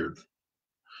getting weird.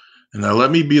 And now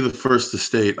let me be the first to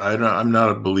state, I'm not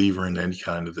a believer in any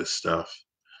kind of this stuff.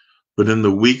 But in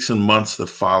the weeks and months that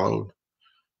followed,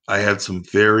 I had some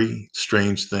very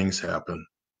strange things happen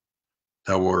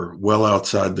that were well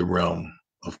outside the realm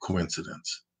of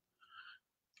coincidence.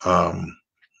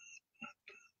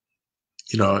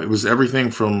 It was everything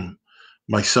from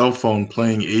my cell phone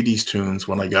playing 80s tunes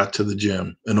when I got to the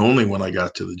gym, and only when I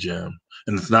got to the gym.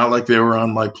 And it's not like they were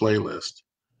on my playlist.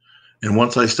 And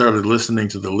once I started listening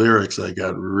to the lyrics, I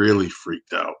got really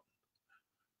freaked out.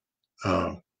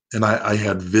 And I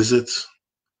had visits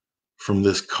from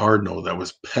this cardinal that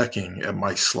was pecking at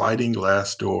my sliding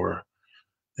glass door.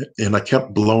 And I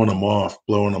kept blowing them off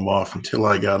until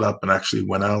I got up and actually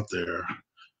went out there.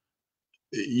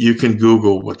 You can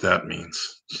Google what that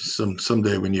means.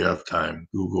 Someday when you have time,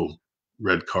 Google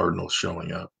red cardinals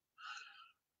showing up.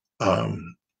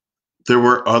 There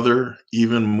were other,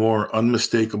 even more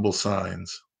unmistakable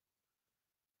signs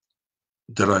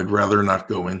that I'd rather not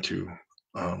go into.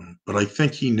 But I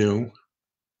think he knew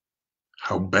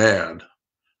how bad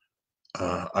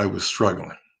I was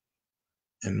struggling.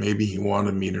 And maybe he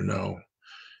wanted me to know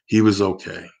he was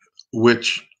okay,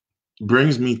 which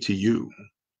brings me to you,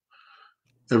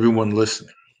 everyone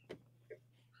listening.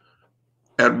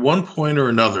 At one point or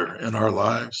another in our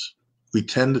lives, we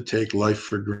tend to take life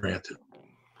for granted.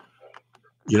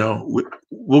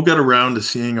 We'll get around to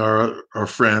seeing our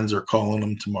friends or calling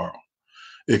them tomorrow,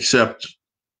 except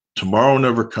tomorrow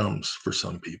never comes for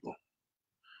some people.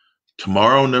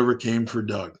 Tomorrow never came for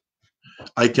Doug.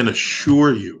 I can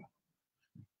assure you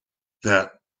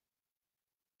that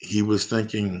he was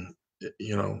thinking,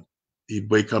 He'd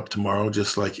wake up tomorrow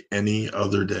just like any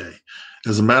other day.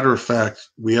 As a matter of fact,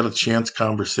 we had a chance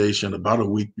conversation about a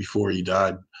week before he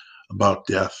died about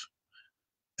death.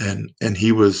 And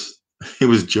he was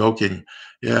joking,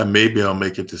 yeah, maybe I'll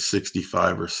make it to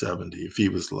 65 or 70 if he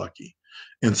was lucky.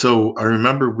 And so I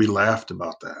remember we laughed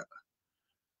about that.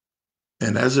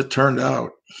 And as it turned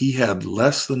out, he had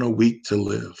less than a week to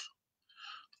live,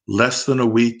 less than a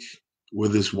week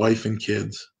with his wife and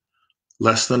kids,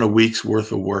 less than a week's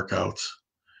worth of workouts,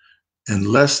 and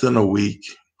less than a week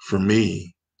for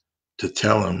me to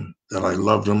tell him that I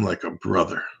loved him like a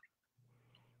brother.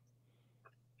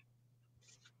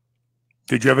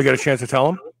 Did you ever get a chance to tell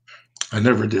him? I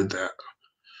never did that.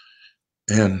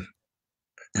 And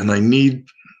I need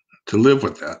to live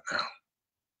with that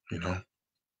now,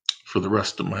 for the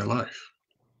rest of my life.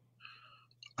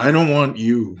 I don't want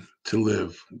you to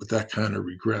live with that kind of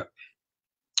regret.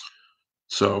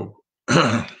 So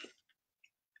I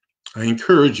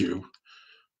encourage you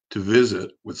to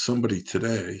visit with somebody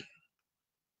today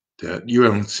that you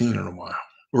haven't seen in a while,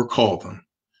 or call them,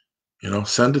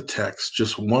 send a text,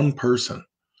 just one person.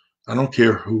 I don't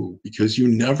care who, because you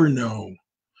never know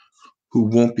who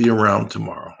won't be around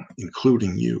tomorrow,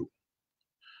 including you.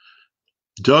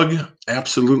 Doug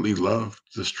absolutely loved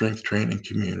the strength training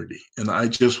community, and I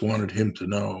just wanted him to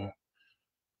know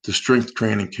the strength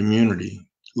training community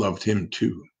loved him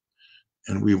too,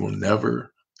 and we will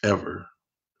never, ever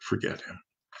forget him.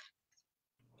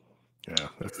 Yeah,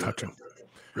 that's touching.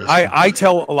 I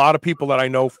tell a lot of people that I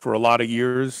know for a lot of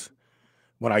years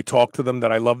when I talk to them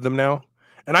that I love them now.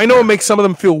 And I know it makes some of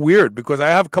them feel weird because I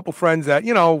have a couple friends that,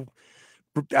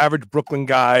 average Brooklyn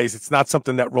guys, it's not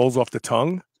something that rolls off the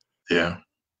tongue. Yeah.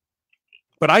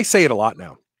 But I say it a lot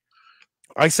now.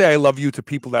 I say I love you to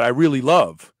people that I really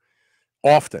love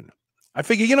often. I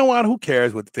figure, you know what? Who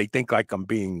cares what they think, like I'm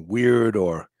being weird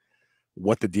or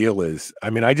what the deal is? I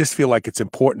mean, I just feel like it's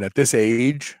important at this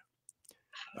age.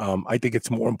 I think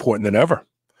it's more important than ever.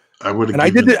 I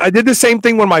did the same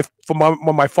thing when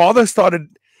my father started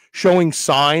showing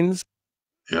signs.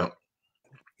 Yeah.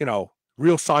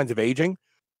 Real signs of aging.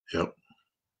 Yep.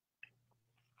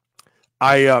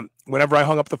 Whenever I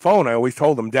hung up the phone, I always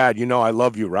told him, Dad, I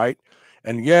love you, right?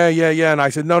 And yeah. And I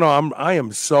said, no, I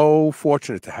am so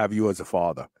fortunate to have you as a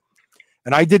father.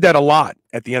 And I did that a lot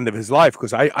at the end of his life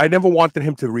because I never wanted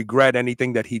him to regret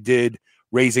anything that he did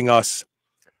raising us.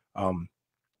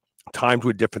 Times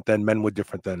were different then, men were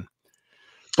different then.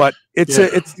 But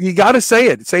you got to say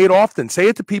it often. Say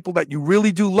it to people that you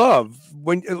really do love.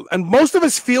 And most of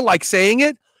us feel like saying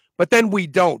it, but then we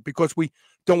don't because we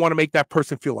don't want to make that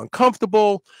person feel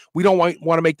uncomfortable. We don't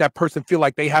want to make that person feel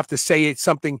like they have to say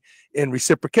something in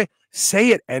reciprocate. Say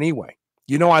it anyway.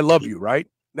 I love you, right?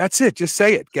 That's it. Just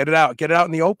say it. Get it out. Get it out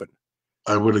in the open.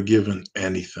 I would have given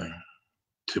anything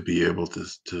to be able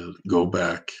to go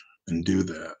back and do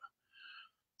that.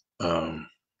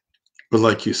 But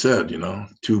like you said,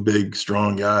 two big,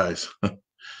 strong guys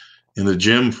in a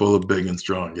gym full of big and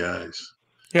strong guys.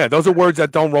 Yeah, those are words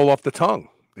that don't roll off the tongue.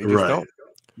 They just don't.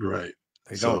 Right.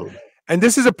 They don't. And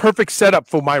this is a perfect setup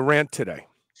for my rant today.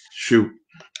 Shoot.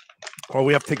 Well,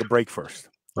 we have to take a break first.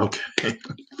 Okay.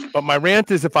 But my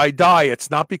rant is if I die,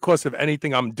 it's not because of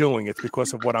anything I'm doing. It's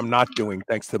because of what I'm not doing,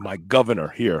 thanks to my governor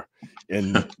here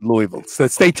in Louisville. So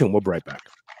stay tuned. We'll be right back.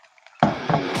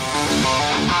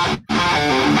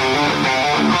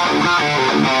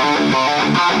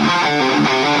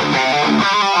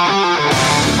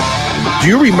 Do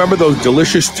you remember those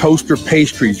delicious toaster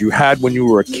pastries you had when you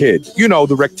were a kid?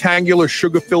 The rectangular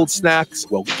sugar-filled snacks?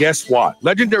 Well, guess what?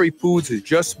 Legendary Foods has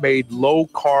just made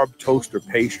low-carb toaster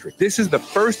pastry. This is the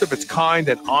first of its kind,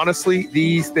 and honestly,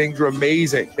 these things are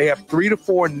amazing. They have 3 to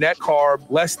 4 net carb,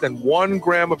 less than 1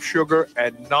 gram of sugar,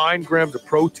 and 9 grams of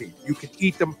protein. You can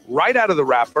eat them right out of the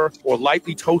wrapper or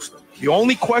lightly toast them. The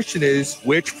only question is,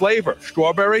 which flavor?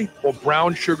 Strawberry or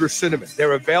brown sugar cinnamon?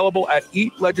 They're available at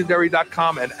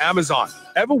eatlegendary.com and Amazon.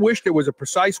 Ever wish there was a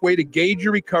precise way to gauge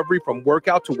your recovery from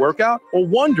workout to workout? Or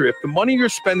wonder if the money you're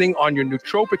spending on your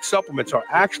nootropic supplements are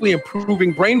actually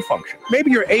improving brain function?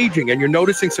 Maybe you're aging and you're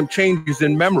noticing some changes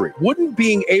in memory. Wouldn't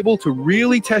being able to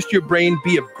really test your brain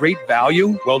be of great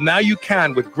value? Well, now you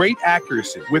can with great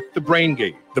accuracy with the Brain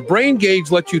Gauge. The Brain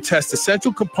Gauge lets you test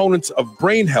essential components of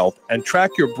brain health and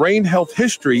track your brain health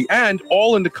history, and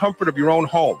all in the comfort of your own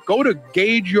home. Go to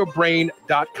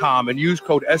gaugeyourbrain.com and use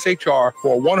code SHR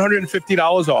for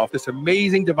 $150 off this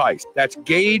amazing device. That's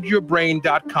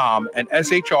gaugeyourbrain.com and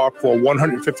SHR for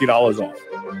 $150 off.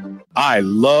 I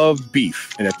love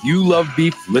beef, and if you love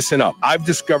beef, listen up. I've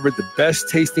discovered the best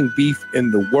tasting beef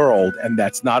in the world, and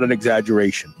that's not an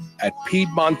exaggeration, at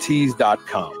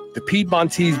Piedmontese.com. The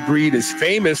Piedmontese breed is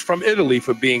famous from Italy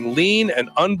for being lean and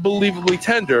unbelievably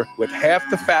tender with half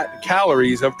the fat and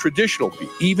calories of traditional beef.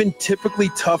 Even typically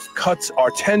tough cuts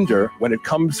are tender when it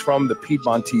comes from the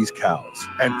Piedmontese cows.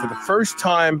 And for the first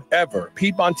time ever,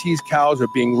 Piedmontese cows are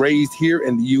being raised here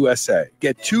in the USA.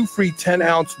 Get 2 free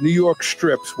 10-ounce New York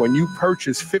strips when you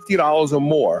purchase $50 or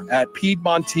more at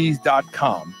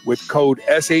Piedmontese.com with code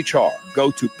SHR.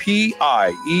 Go to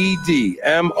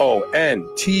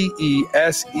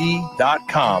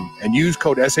PIEDMONTESE.com and use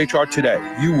code SHR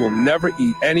today. You will never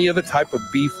eat any other type of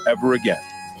beef ever again.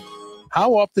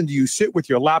 How often do you sit with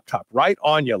your laptop right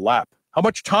on your lap? How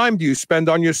much time do you spend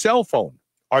on your cell phone?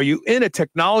 Are you in a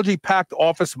technology-packed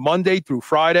office Monday through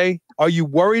Friday? Are you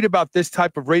worried about this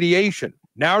type of radiation?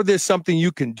 Now there's something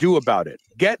you can do about it.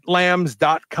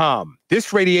 GetLambs.com.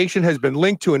 This radiation has been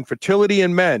linked to infertility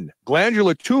in men,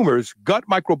 glandular tumors, gut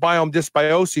microbiome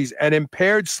dysbioses, and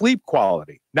impaired sleep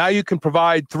quality. Now you can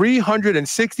provide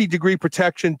 360-degree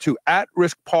protection to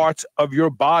at-risk parts of your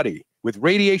body with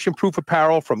radiation-proof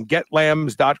apparel from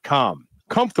GetLambs.com.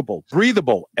 Comfortable,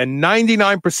 breathable, and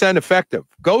 99% effective.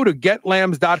 Go to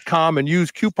GetLambs.com and use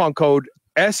coupon code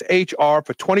SHR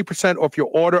for 20% off your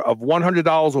order of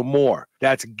 $100 or more.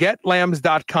 That's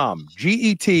GetLambs.com,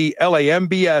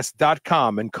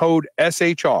 GetLambs.com, and code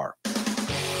SHR.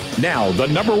 Now, the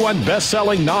 #1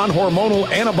 best-selling non-hormonal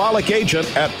anabolic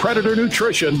agent at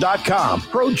PredatorNutrition.com.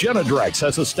 Progenadrex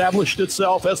has established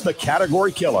itself as the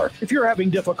category killer. If you're having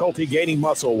difficulty gaining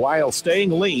muscle while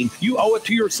staying lean, you owe it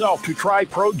to yourself to try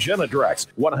Progenadrex.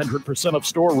 100% of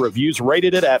store reviews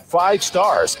rated it at 5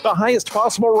 stars, the highest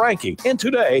possible ranking. And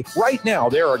today, right now,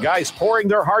 there are guys pouring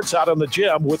their hearts out in the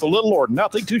gym with little or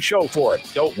nothing to show for it.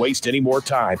 Don't waste any more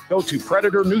time. Go to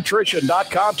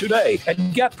PredatorNutrition.com today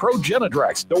and get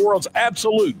Progenadrex, the world's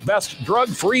absolute best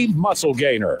drug-free muscle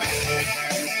gainer.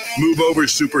 Move over,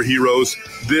 superheroes.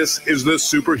 This is the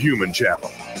Superhuman Channel.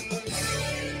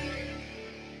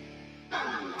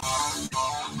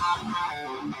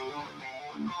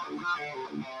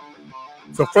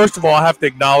 So first of all, I have to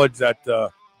acknowledge that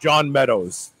John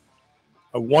Meadows,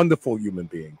 a wonderful human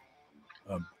being,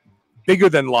 bigger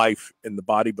than life in the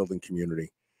bodybuilding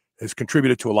community, has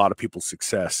contributed to a lot of people's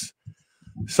success,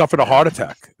 suffered a heart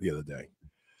attack the other day.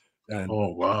 And, oh,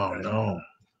 wow. No.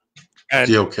 And is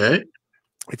he okay?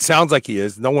 It sounds like he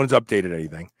is. No one's updated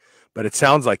anything, but it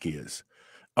sounds like he is.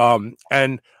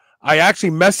 And I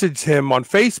actually messaged him on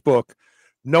Facebook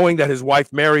knowing that his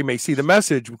wife, Mary, may see the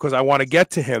message because I want to get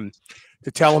to him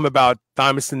to tell him about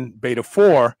thymosin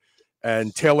beta-4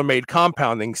 and tailor-made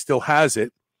compounding still has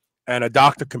it, and a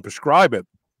doctor can prescribe it.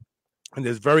 And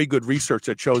there's very good research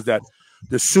that shows that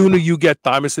the sooner you get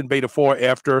thymosin beta-4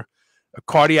 after a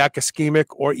cardiac ischemic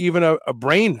or even a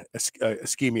brain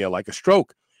ischemia like a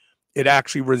stroke, it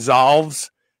actually resolves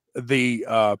the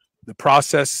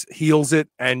process, heals it,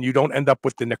 and you don't end up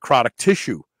with the necrotic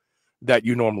tissue that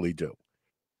you normally do.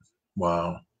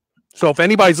 Wow. So if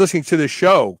anybody's listening to this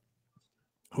show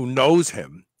who knows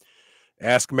him,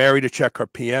 ask Mary to check her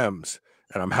PMs,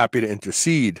 and I'm happy to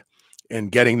intercede in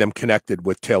getting them connected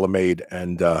with TaylorMade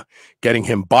and getting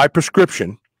him by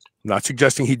prescription. I'm not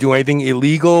suggesting he do anything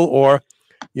illegal or,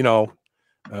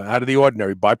 out of the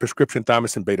ordinary, by prescription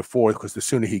thymosin beta-4, because the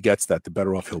sooner he gets that, the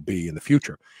better off he'll be in the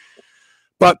future.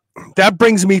 But that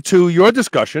brings me to your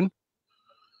discussion.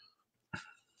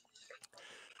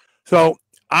 So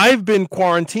I've been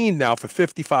quarantined now for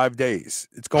 55 days.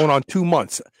 It's going on 2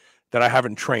 months that I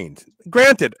haven't trained.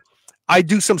 Granted, I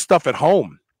do some stuff at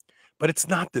home, but it's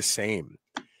not the same.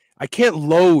 I can't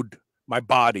load my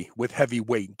body with heavy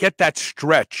weight, get that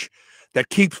stretch that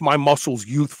keeps my muscles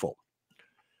youthful.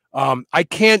 I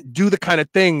can't do the kind of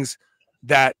things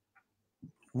that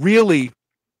really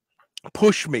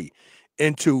push me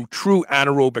into true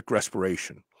anaerobic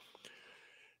respiration.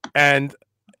 And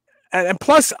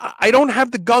plus, I don't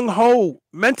have the gung-ho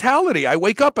mentality. I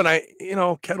wake up and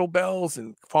kettlebells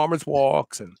and farmer's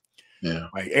walks and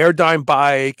my Airdyne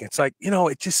bike. It's like,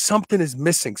 it's just something is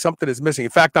missing. Something is missing.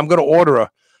 In fact, I'm going to order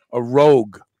a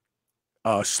Rogue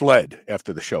sled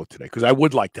after the show today because I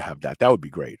would like to have that. That would be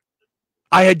great.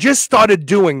 I had just started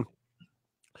doing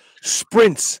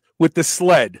sprints with the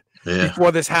sled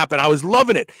before this happened. I was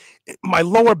loving it. My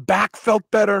lower back felt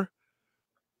better.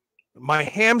 My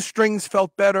hamstrings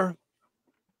felt better.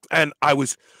 And I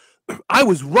was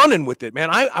running with it,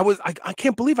 man. I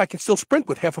can't believe I can still sprint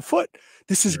with half a foot.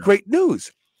 This is great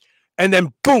news. And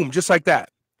then boom, just like that.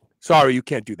 Sorry, you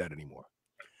can't do that anymore.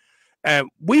 And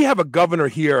we have a governor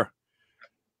here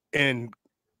in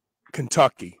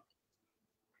Kentucky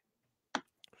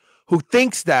who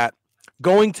thinks that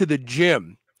going to the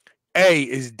gym, A,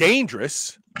 is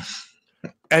dangerous,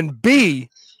 and B,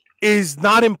 is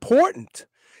not important.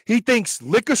 He thinks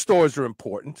liquor stores are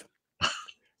important.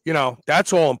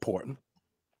 That's all important.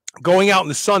 Going out in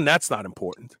the sun, that's not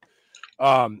important.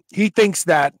 He thinks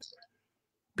that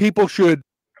people should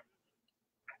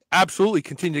absolutely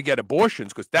continue to get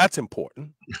abortions because that's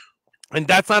important. And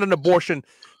that's not an abortion.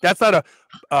 That's not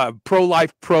a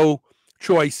pro-life,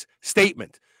 pro-choice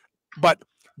statement. But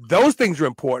those things are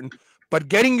important. But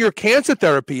getting your cancer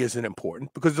therapy isn't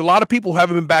important because a lot of people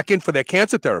haven't been back in for their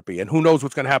cancer therapy, and who knows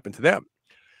what's going to happen to them.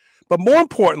 But more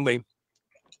importantly,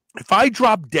 if I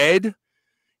drop dead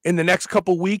in the next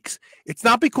couple weeks, it's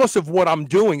not because of what I'm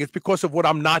doing. It's because of what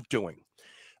I'm not doing.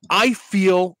 I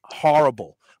feel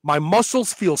horrible. My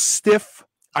muscles feel stiff.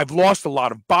 I've lost a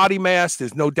lot of body mass.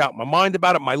 There's no doubt in my mind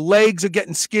about it. My legs are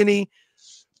getting skinny.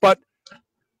 But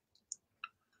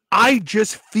I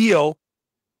just feel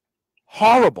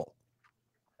horrible.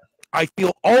 I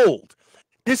feel old.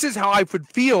 This is how I would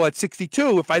feel at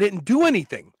 62 if I didn't do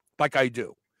anything like I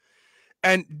do.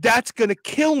 And that's going to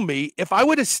kill me if I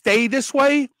were to stay this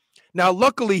way. Now,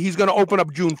 luckily, he's going to open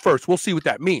up June 1st. We'll see what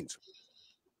that means.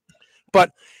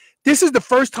 But this is the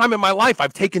first time in my life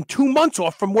I've taken 2 months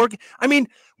off from work. I mean,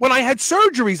 when I had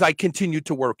surgeries, I continued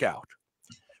to work out.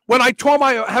 When I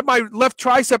had my left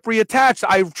tricep reattached,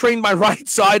 I trained my right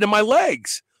side and my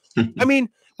legs. I mean,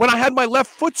 when I had my left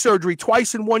foot surgery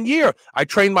twice in 1 year, I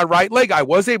trained my right leg. I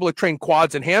was able to train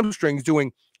quads and hamstrings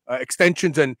doing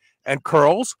extensions and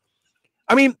curls.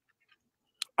 I mean,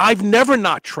 I've never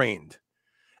not trained.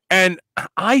 And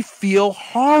I feel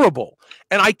horrible.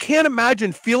 And I can't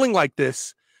imagine feeling like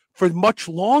this for much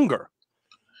longer.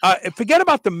 Forget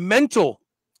about the mental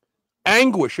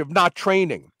anguish of not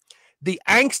training, the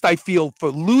angst I feel for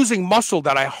losing muscle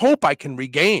that I hope I can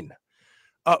regain.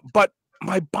 But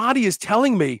my body is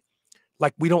telling me,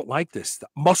 like, we don't like this. The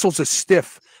muscles are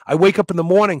stiff. I wake up in the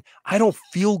morning. I don't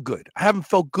feel good. I haven't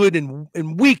felt good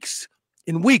in weeks.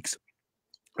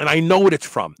 And I know what it's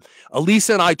from.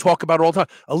 Elisa and I talk about it all the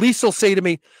time. Elisa will say to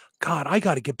me, God, I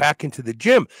got to get back into the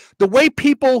gym. The way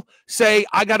people say,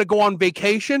 I got to go on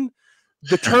vacation,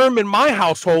 the term in my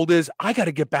household is, I got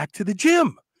to get back to the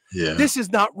gym. Yeah. This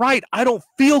is not right. I don't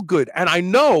feel good. And I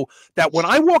know that when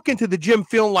I walk into the gym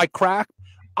feeling like crap,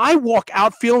 I walk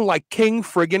out feeling like King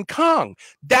friggin' Kong.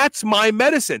 That's my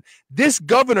medicine. This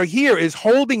governor here is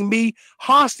holding me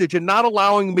hostage and not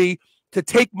allowing me to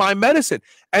take my medicine.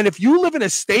 And if you live in a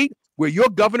state where your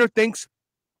governor thinks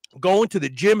going to the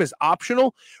gym is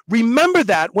optional, remember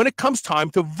that when it comes time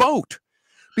to vote,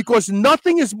 because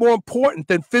nothing is more important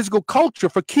than physical culture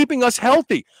for keeping us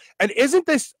healthy. And isn't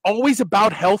this always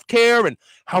about healthcare and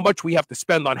how much we have to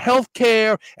spend on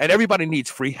healthcare and everybody needs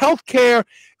free healthcare?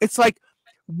 It's like,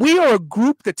 we are a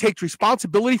group that takes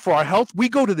responsibility for our health. We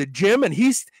go to the gym, and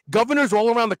governors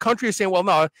all around the country are saying, well,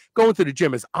 no, going to the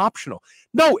gym is optional.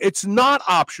 No, it's not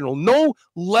optional. No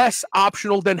less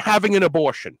optional than having an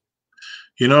abortion.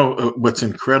 You know, what's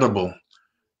incredible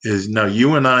is now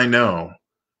you and I know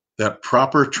that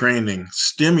proper training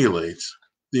stimulates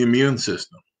the immune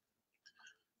system,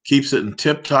 keeps it in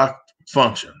tip-top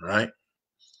function, right?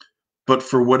 But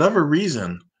for whatever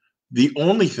reason, the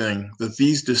only thing that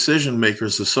these decision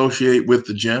makers associate with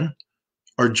the gym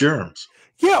are germs.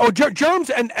 Yeah, or germs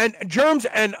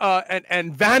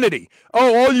and vanity.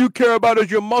 Oh, all you care about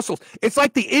is your muscles. It's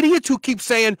like the idiots who keep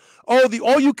saying, "Oh,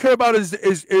 all you care about is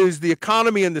the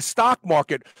economy and the stock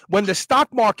market," when the stock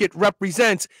market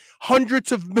represents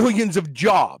hundreds of millions of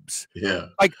jobs. Yeah,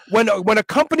 like when a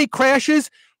company crashes,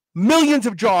 millions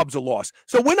of jobs are lost.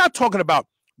 So we're not talking about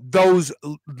those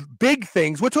big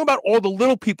things. We're talking about all the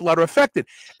little people that are affected.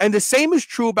 And the same is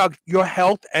true about your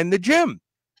health and the gym.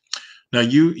 Now,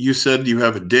 you said you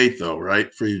have a date, though,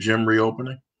 right, for your gym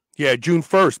reopening? Yeah, June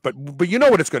 1st. But you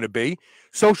know what it's going to be.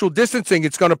 Social distancing,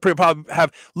 it's going to probably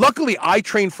have. Luckily, I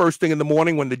train first thing in the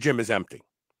morning when the gym is empty.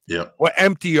 Yeah. Or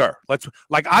emptier.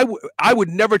 I would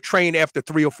never train after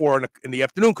 3 or 4 in the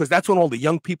afternoon because that's when all the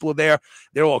young people are there.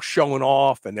 They're all showing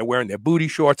off and they're wearing their booty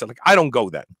shorts. I don't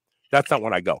go then. That's not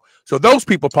when I go. So those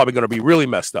people are probably going to be really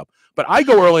messed up. But I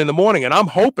go early in the morning, and I'm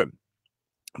hoping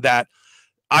that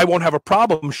I won't have a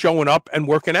problem showing up and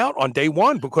working out on day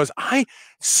one because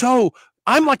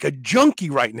I'm like a junkie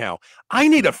right now. I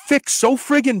need a fix so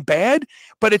friggin' bad,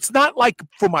 but it's not like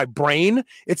for my brain.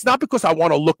 It's not because I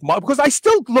want to look because I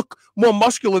still look more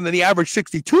muscular than the average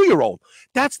 62-year-old.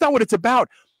 That's not what it's about.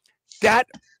 That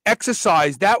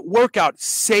exercise, that workout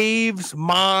saves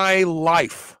my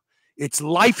life. It's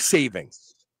life-saving.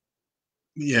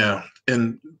 Yeah,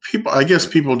 and I guess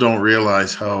people don't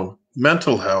realize how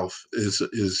mental health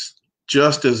is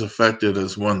just as affected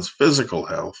as one's physical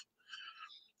health.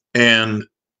 And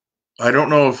I don't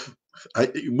know if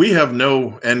we have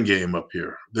no end game up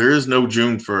here. There is no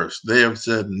June 1st. They have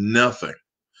said nothing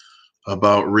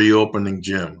about reopening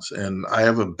gyms. And I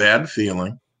have a bad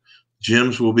feeling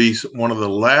gyms will be one of the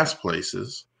last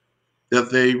places that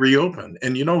they reopen.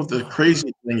 And the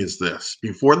crazy thing is this: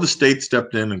 before the state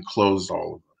stepped in and closed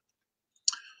all of them,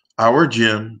 our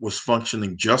gym was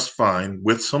functioning just fine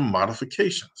with some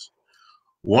modifications.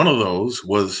 One of those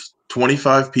was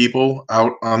 25 people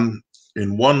out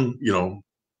in one,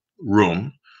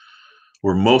 room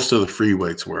where most of the free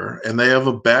weights were. And they have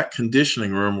a back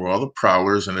conditioning room where all the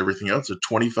prowlers and everything else are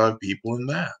 25 people in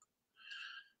that.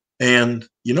 And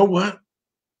you know what?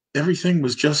 Everything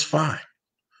was just fine.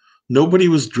 Nobody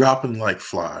was dropping like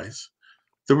flies.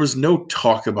 There was no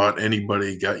talk about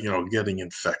anybody getting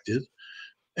infected.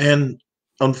 And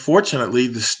unfortunately,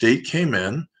 the state came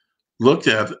in, looked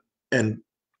at it, and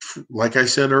like I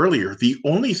said earlier, the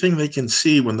only thing they can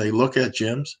see when they look at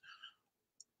gyms,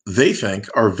 they think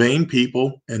are vain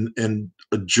people and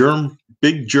a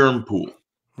big germ pool,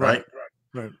 right?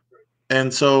 Right.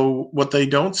 And so what they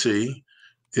don't see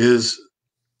is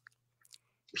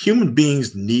human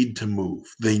beings need to move.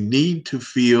 They need to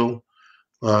feel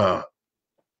that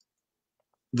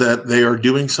they are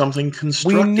doing something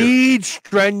constructive. We need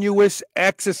strenuous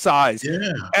exercise.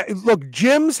 Yeah. Look,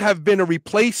 gyms have been a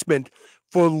replacement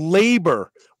for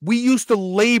labor. We used to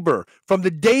labor from the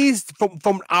days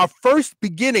from our first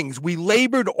beginnings. We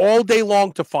labored all day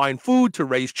long to find food, to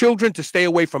raise children, to stay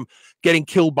away from getting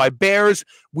killed by bears.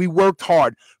 We worked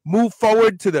hard. Move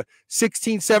forward to the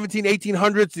 16, 17,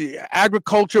 1800s, the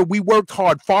agriculture. We worked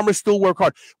hard. Farmers still work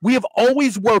hard. We have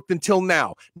always worked until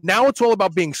now. Now it's all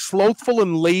about being slothful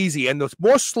and lazy. And the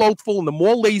more slothful and the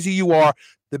more lazy you are,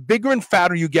 the bigger and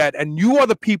fatter you get. And you are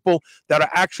the people that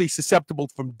are actually susceptible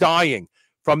from dying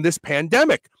from this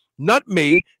pandemic. Not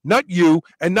me, not you,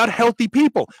 and not healthy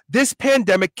people. This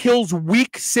pandemic kills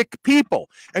weak, sick people.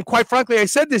 And quite frankly, I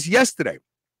said this yesterday,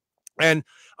 and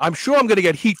I'm sure I'm going to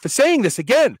get heat for saying this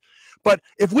again. But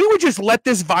if we would just let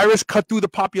this virus cut through the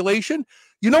population,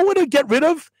 you know what it'll get rid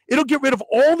of? It'll get rid of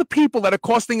all the people that are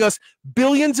costing us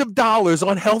billions of dollars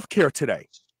on healthcare today.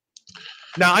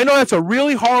 Now, I know that's a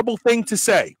really horrible thing to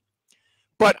say,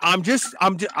 but I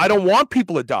don't want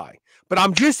people to die. But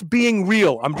I'm just being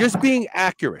real. I'm just being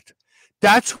accurate.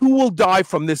 That's who will die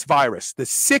from this virus: the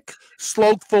sick,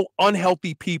 slothful,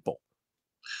 unhealthy people.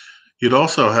 You'd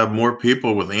also have more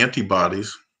people with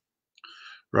antibodies,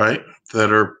 right,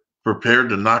 that are prepared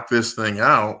to knock this thing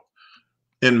out,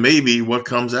 and maybe what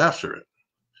comes after it.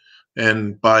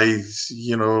 And by,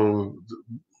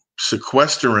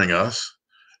 sequestering us,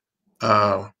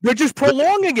 we're just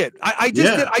prolonging it. I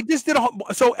just did.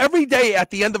 So every day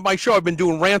at the end of my show, I've been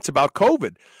doing rants about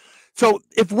COVID. So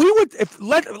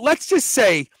let's just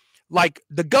say, like,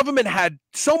 the government had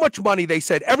so much money, they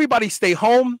said, everybody stay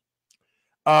home.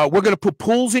 We're going to put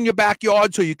pools in your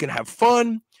backyard so you can have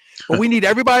fun, but we need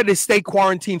everybody to stay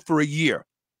quarantined for a year.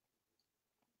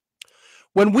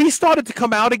 When we started to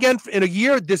come out again in a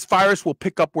year, this virus will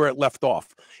pick up where it left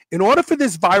off. In order for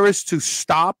this virus to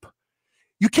stop,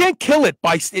 you can't kill it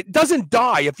it doesn't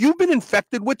die. If you've been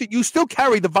infected with it, you still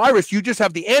carry the virus. You just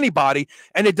have the antibody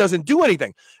and it doesn't do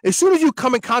anything. As soon as you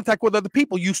come in contact with other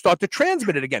people, you start to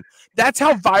transmit it again. That's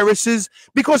how viruses,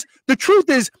 because the truth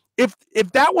is, if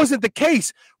that wasn't the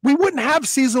case, we wouldn't have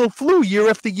seasonal flu year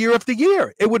after year after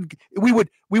year. We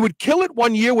would kill it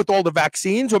 1 year with all the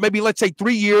vaccines, or maybe let's say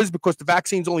 3 years, because the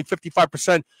vaccine's only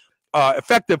 55%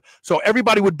 effective. So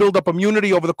everybody would build up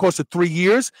immunity over the course of 3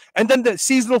 years, and then the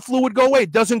seasonal flu would go away.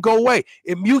 It doesn't go away.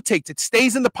 It mutates. It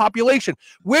stays in the population.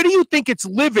 Where do you think it's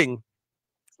living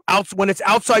when it's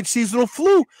outside seasonal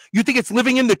flu? You think it's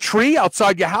living in the tree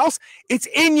outside your house? It's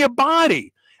in your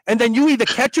body. And then you either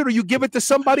catch it or you give it to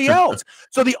somebody else.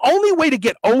 So the only way to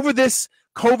get over this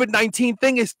COVID-19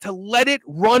 thing is to let it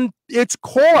run its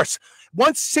course.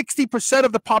 Once 60%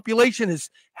 of the population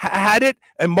has had it,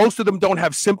 and most of them don't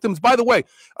have symptoms. By the way,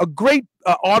 a great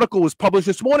article was published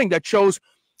this morning that shows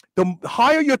the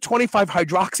higher your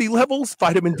 25-hydroxy levels,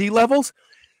 vitamin D levels,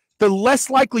 the less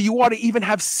likely you are to even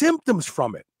have symptoms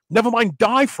from it, never mind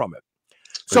die from it.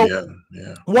 So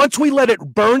once we let it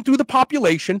burn through the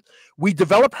population, we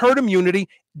develop herd immunity,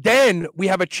 then we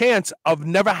have a chance of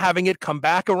never having it come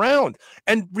back around.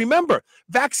 And remember,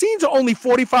 vaccines are only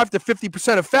 45 to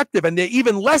 50% effective, and they're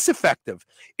even less effective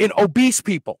in obese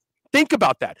people. Think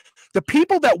about that. The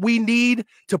people that we need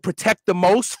to protect the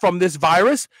most from this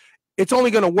virus, it's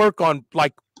only going to work on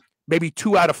like maybe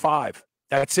 2 out of 5.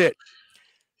 That's it.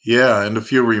 Yeah, and if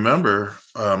you remember,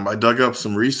 I dug up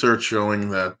some research showing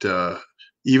that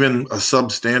even a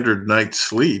substandard night's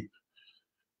sleep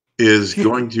is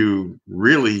going to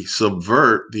really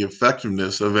subvert the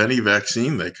effectiveness of any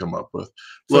vaccine they come up with.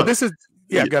 Look, so this is,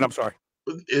 yeah, good. I'm sorry.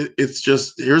 It's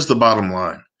just, here's the bottom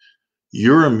line.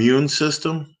 Your immune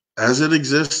system, as it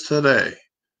exists today,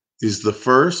 is the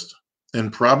first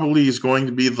and probably is going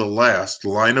to be the last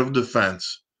line of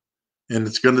defense. And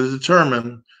it's going to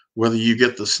determine whether you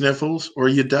get the sniffles or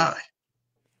you die.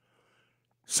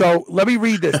 So let me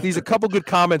read this. These are a couple good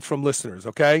comments from listeners,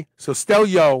 okay? So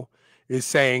Stelio is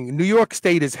saying, New York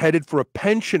State is headed for a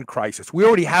pension crisis. We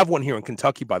already have one here in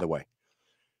Kentucky, by the way.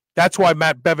 That's why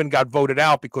Matt Bevin got voted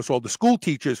out, because all the school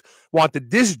teachers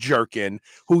wanted this jerk in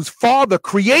whose father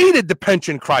created the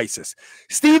pension crisis.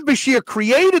 Steve Beshear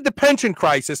created the pension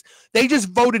crisis. They just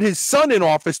voted his son in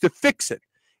office to fix it.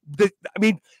 I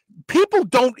mean, people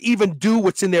don't even do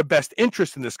what's in their best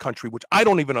interest in this country, which I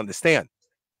don't even understand.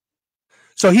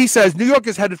 So he says, New York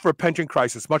is headed for a pension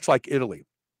crisis, much like Italy.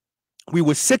 We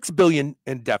were $6 billion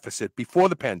in deficit before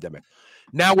the pandemic.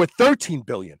 Now we're $13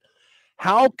 billion.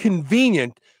 How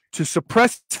convenient to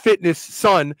suppress fitness,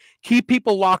 son, keep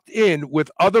people locked in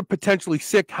with other potentially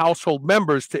sick household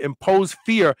members to impose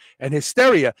fear and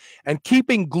hysteria, and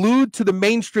keeping glued to the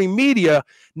mainstream media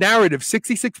narrative.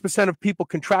 66% of people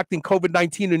contracting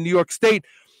COVID-19 in New York State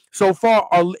so far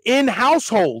are in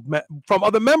household from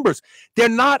other members. They're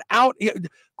not out.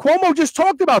 Cuomo just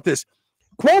talked about this.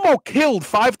 Cuomo killed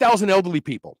 5,000 elderly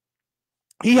people.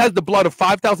 He has the blood of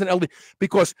 5,000 elderly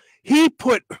because he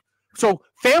put... So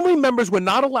family members were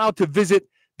not allowed to visit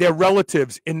their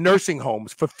relatives in nursing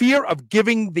homes for fear of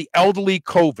giving the elderly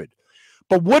COVID.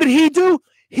 But what did he do?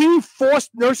 He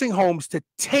forced nursing homes to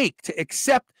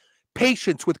accept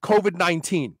patients with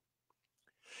COVID-19,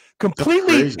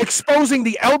 completely exposing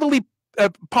the elderly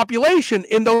population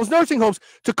in those nursing homes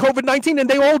to COVID-19, and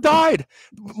they all died.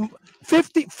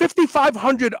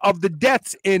 5,500 of the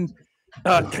deaths in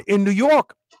New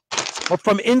York or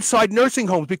from inside nursing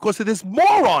homes because of this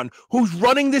moron who's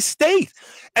running this state.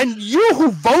 And you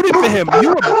who voted for him,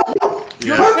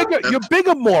 you're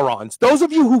bigger morons. Those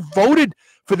of you who voted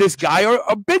for this guy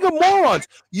are bigger morons.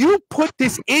 You put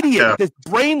this idiot, this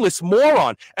brainless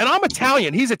moron, and I'm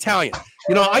Italian, he's Italian.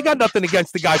 You know, I got nothing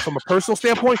against the guy from a personal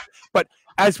standpoint, but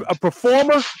as a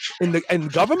performer in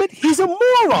government, he's a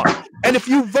moron. And if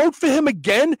you vote for him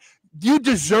again, you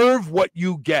deserve what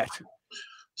you get.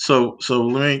 So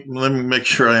let me make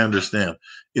sure I understand.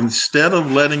 Instead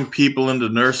of letting people into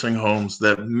nursing homes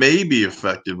that may be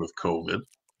affected with COVID,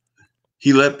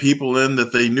 he let people in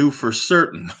that they knew for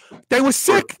certain they were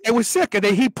sick. They were sick, and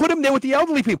he put them there with the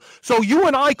elderly people. So you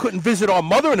and I couldn't visit our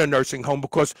mother in a nursing home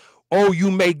because, oh, you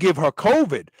may give her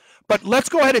COVID. But let's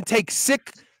go ahead and take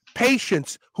sick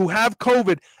patients who have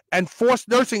COVID and force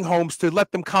nursing homes to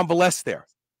let them convalesce there.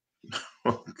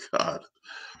 Oh God.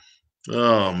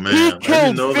 Oh man,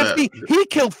 he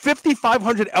killed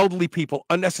 5,500 elderly people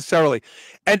unnecessarily,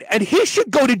 and he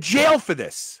should go to jail for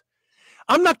this.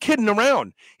 I'm not kidding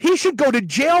around. He should go to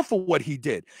jail for what he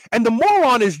did. And the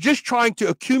moron is just trying to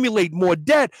accumulate more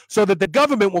debt so that the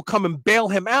government will come and bail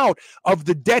him out of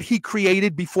the debt he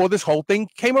created before this whole thing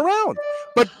came around.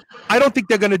 But I don't think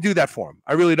they're going to do that for him.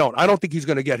 I really don't. I don't think he's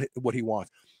going to get what he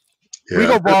wants. Yeah.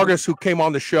 Rigo Vargas, who came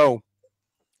on the show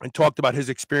and talked about his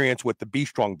experience with the Be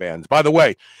Strong bands. By the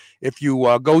way, if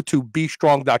you go to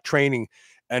bestrong.training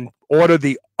and order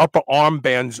the upper arm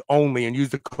bands only and use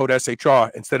the code SHR,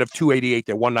 instead of $288,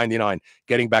 they're $199,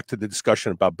 getting back to the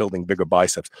discussion about building bigger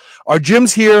biceps. Our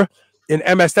gyms here in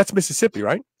MS, that's Mississippi,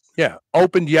 right? Yeah,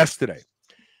 opened yesterday.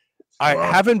 I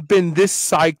haven't been this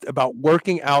psyched about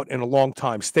working out in a long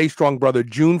time. Stay strong, brother.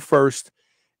 June 1st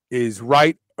is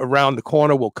right around the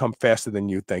corner. Will come faster than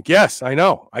you think. Yes, I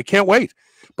know. I can't wait.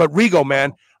 But Rigo,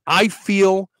 man, I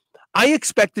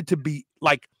expected to be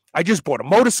like, I just bought a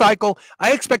motorcycle.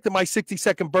 I expected my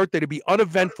 62nd birthday to be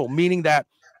uneventful, meaning that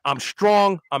I'm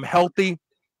strong, I'm healthy.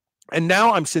 And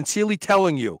now I'm sincerely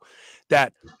telling you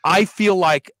that I feel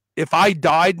like if I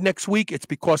died next week, it's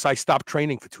because I stopped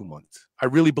training for 2 months. I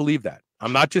really believe that.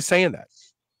 I'm not just saying that.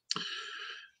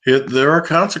 There are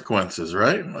consequences,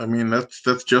 right? I mean,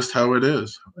 that's just how it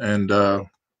is. And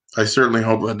I certainly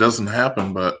hope that doesn't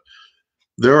happen, but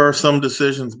there are some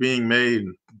decisions being made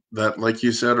that, like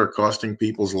you said, are costing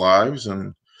people's lives.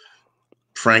 And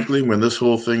frankly, when this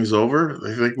whole thing's over,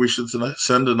 I think we should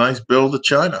send a nice bill to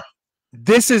China.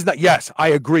 This is not, yes, I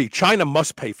agree. China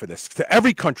must pay for this, to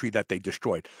every country that they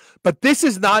destroyed. But this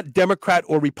is not Democrat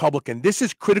or Republican. This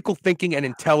is critical thinking and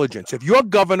intelligence. If your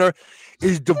governor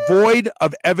is devoid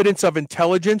of evidence of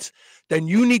intelligence, then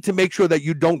you need to make sure that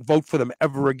you don't vote for them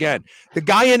ever again. The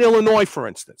guy in Illinois, for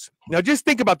instance. Now, just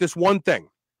think about this one thing.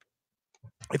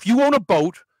 If you own a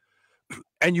boat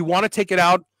and you want to take it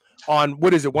out on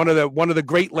what is it? One of the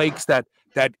Great Lakes that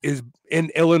is in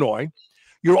Illinois.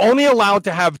 You're only allowed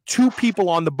to have 2 people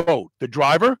on the boat, the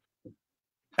driver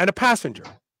and a passenger.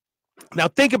 Now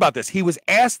think about this. He was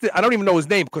asked, I don't even know his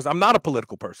name because I'm not a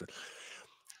political person.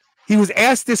 He was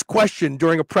asked this question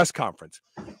during a press conference.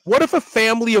 What if a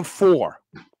family of 4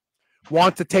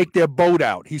 want to take their boat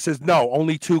out? He says, no,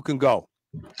 only 2 can go.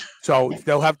 So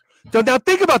they'll have, so now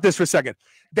think about this for a second.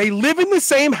 They live in the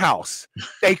same house.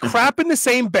 They crap in the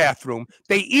same bathroom.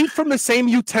 They eat from the same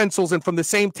utensils and from the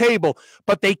same table,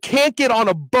 but they can't get on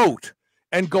a boat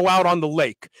and go out on the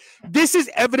lake. This is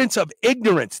evidence of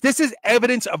ignorance. This is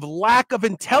evidence of lack of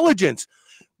intelligence.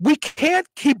 We can't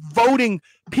keep voting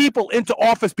people into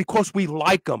office because we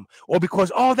like them or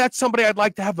because, oh, that's somebody I'd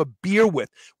like to have a beer with.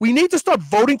 We need to start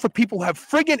voting for people who have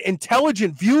friggin'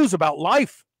 intelligent views about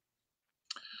life.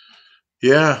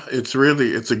 Yeah, it's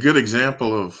a good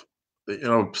example of,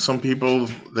 some people,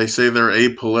 they say they're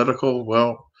apolitical.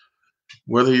 Well,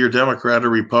 whether you're Democrat or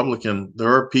Republican,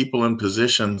 there are people in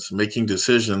positions making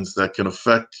decisions that can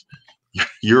affect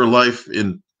your life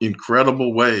in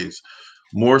incredible ways,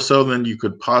 more so than you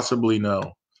could possibly know.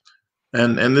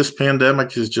 And this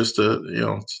pandemic is just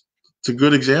it's a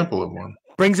good example of one.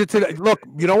 Brings it to look,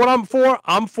 you know what I'm for?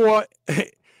 I'm for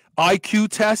IQ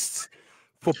tests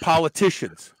for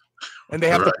politicians. And they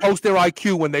have to post their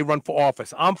IQ when they run for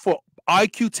office. I'm for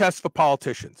IQ tests for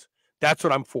politicians. That's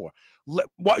what I'm for.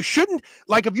 What shouldn't,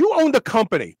 like, if you owned a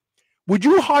company, would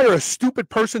you hire a stupid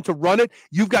person to run it?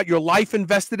 You've got your life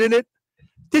invested in it.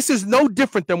 This is no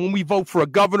different than when we vote for a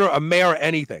governor, a mayor, or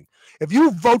anything. If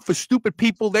you vote for stupid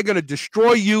people, they're going to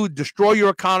destroy you, destroy your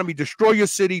economy, destroy your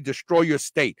city, destroy your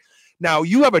state. Now,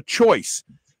 you have a choice.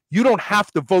 You don't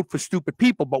have to vote for stupid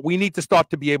people, but we need to start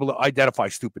to be able to identify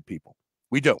stupid people.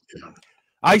 We do.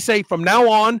 I say from now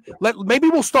on, maybe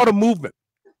we'll start a movement.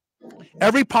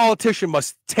 Every politician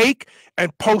must take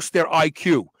and post their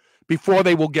IQ before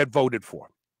they will get voted for.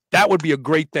 That would be a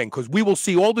great thing because we will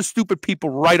see all the stupid people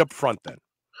right up front then.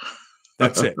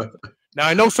 That's it. Now,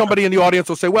 I know somebody in the audience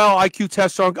will say, well, IQ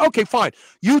tests are, okay, fine.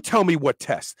 You tell me what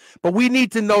tests. But we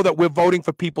need to know that we're voting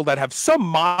for people that have some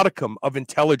modicum of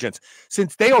intelligence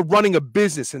since they are running a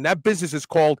business, and that business is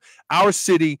called our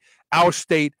city, our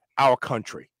state, our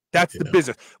country. That's the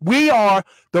business. We are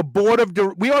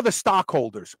the we are the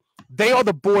stockholders. They are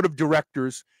the board of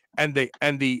directors and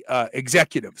the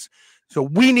executives. So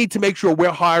we need to make sure we're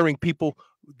hiring people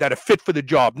that are fit for the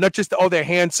job, not just, oh, they're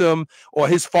handsome, or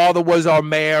his father was our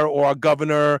mayor or our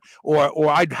governor, or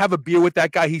I'd have a beer with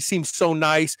that guy. He seems so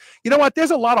nice. You know what?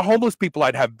 There's a lot of homeless people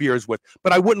I'd have beers with,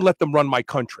 but I wouldn't let them run my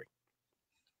country.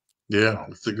 Yeah,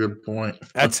 that's a good point.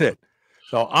 That's it.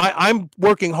 So I'm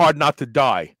working hard not to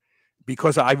die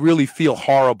because I really feel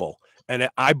horrible. And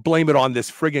I blame it on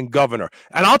this friggin' governor.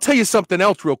 And I'll tell you something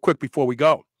else real quick before we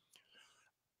go.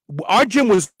 Our gym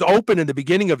was open in the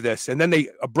beginning of this, and then they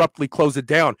abruptly closed it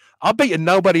down. I'll bet you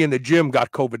nobody in the gym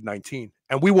got COVID-19.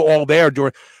 And we were all there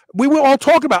we were all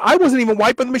talking about it. I wasn't even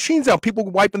wiping the machines down. People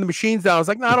were wiping the machines down. I was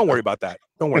like, no, don't worry about that.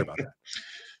 Don't worry about that.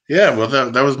 Yeah, well,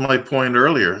 that was my point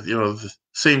earlier. The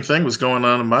same thing was going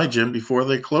on in my gym before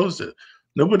they closed it.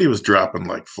 Nobody was dropping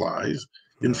like flies.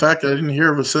 In fact, I didn't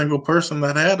hear of a single person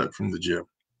that had it from the gym.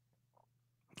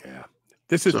 Yeah,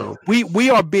 this is we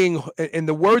are being, in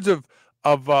the words of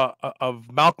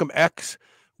Malcolm X,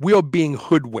 we are being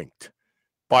hoodwinked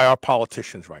by our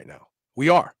politicians right now. We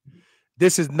are.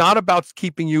 This is not about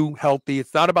keeping you healthy.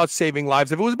 It's not about saving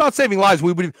lives. If it was about saving lives,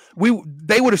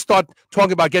 they would have started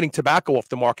talking about getting tobacco off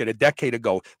the market a decade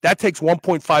ago. That takes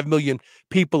 1.5 million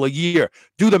people a year.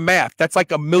 Do the math. That's like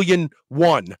 1.1 million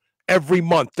every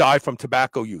month die from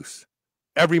tobacco use.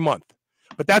 Every month.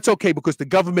 But that's okay because the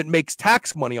government makes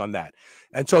tax money on that.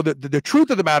 And so the truth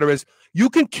of the matter is you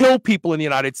can kill people in the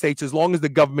United States as long as the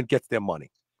government gets their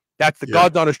money. That's the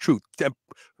God's honest truth.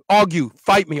 Argue,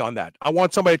 fight me on that. I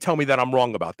want somebody to tell me that I'm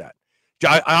wrong about that.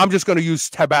 I'm just going to use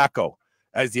tobacco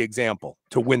as the example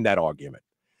to win that argument.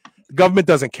 The government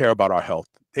doesn't care about our health.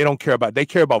 They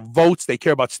care about votes. They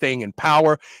care about staying in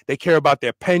power. They care about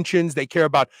their pensions. They care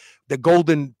about the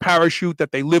golden parachute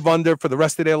that they live under for the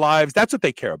rest of their lives. That's what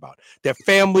they care about. Their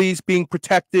families being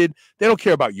protected. They don't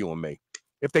care about you and me.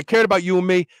 If they cared about you and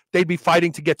me, they'd be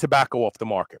fighting to get tobacco off the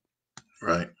market.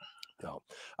 Right. So,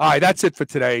 all right, that's it for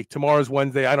today. Tomorrow's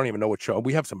Wednesday. I don't even know what show.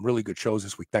 We have some really good shows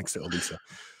this week. Thanks to Elisa.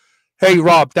 Hey,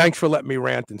 Rob, thanks for letting me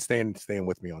rant and staying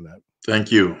with me on that.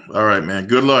 Thank you. All right, man.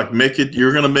 Good luck. Make it.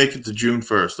 You're going to make it to June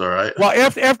 1st. All right.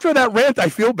 Well, after that rant, I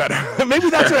feel better. Maybe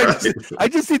that's what I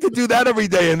just need to do that every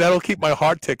day, and that'll keep my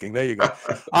heart ticking. There you go.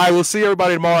 All right, we'll see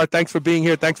everybody tomorrow. Thanks for being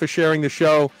here. Thanks for sharing the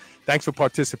show. Thanks for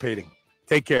participating.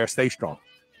 Take care. Stay strong.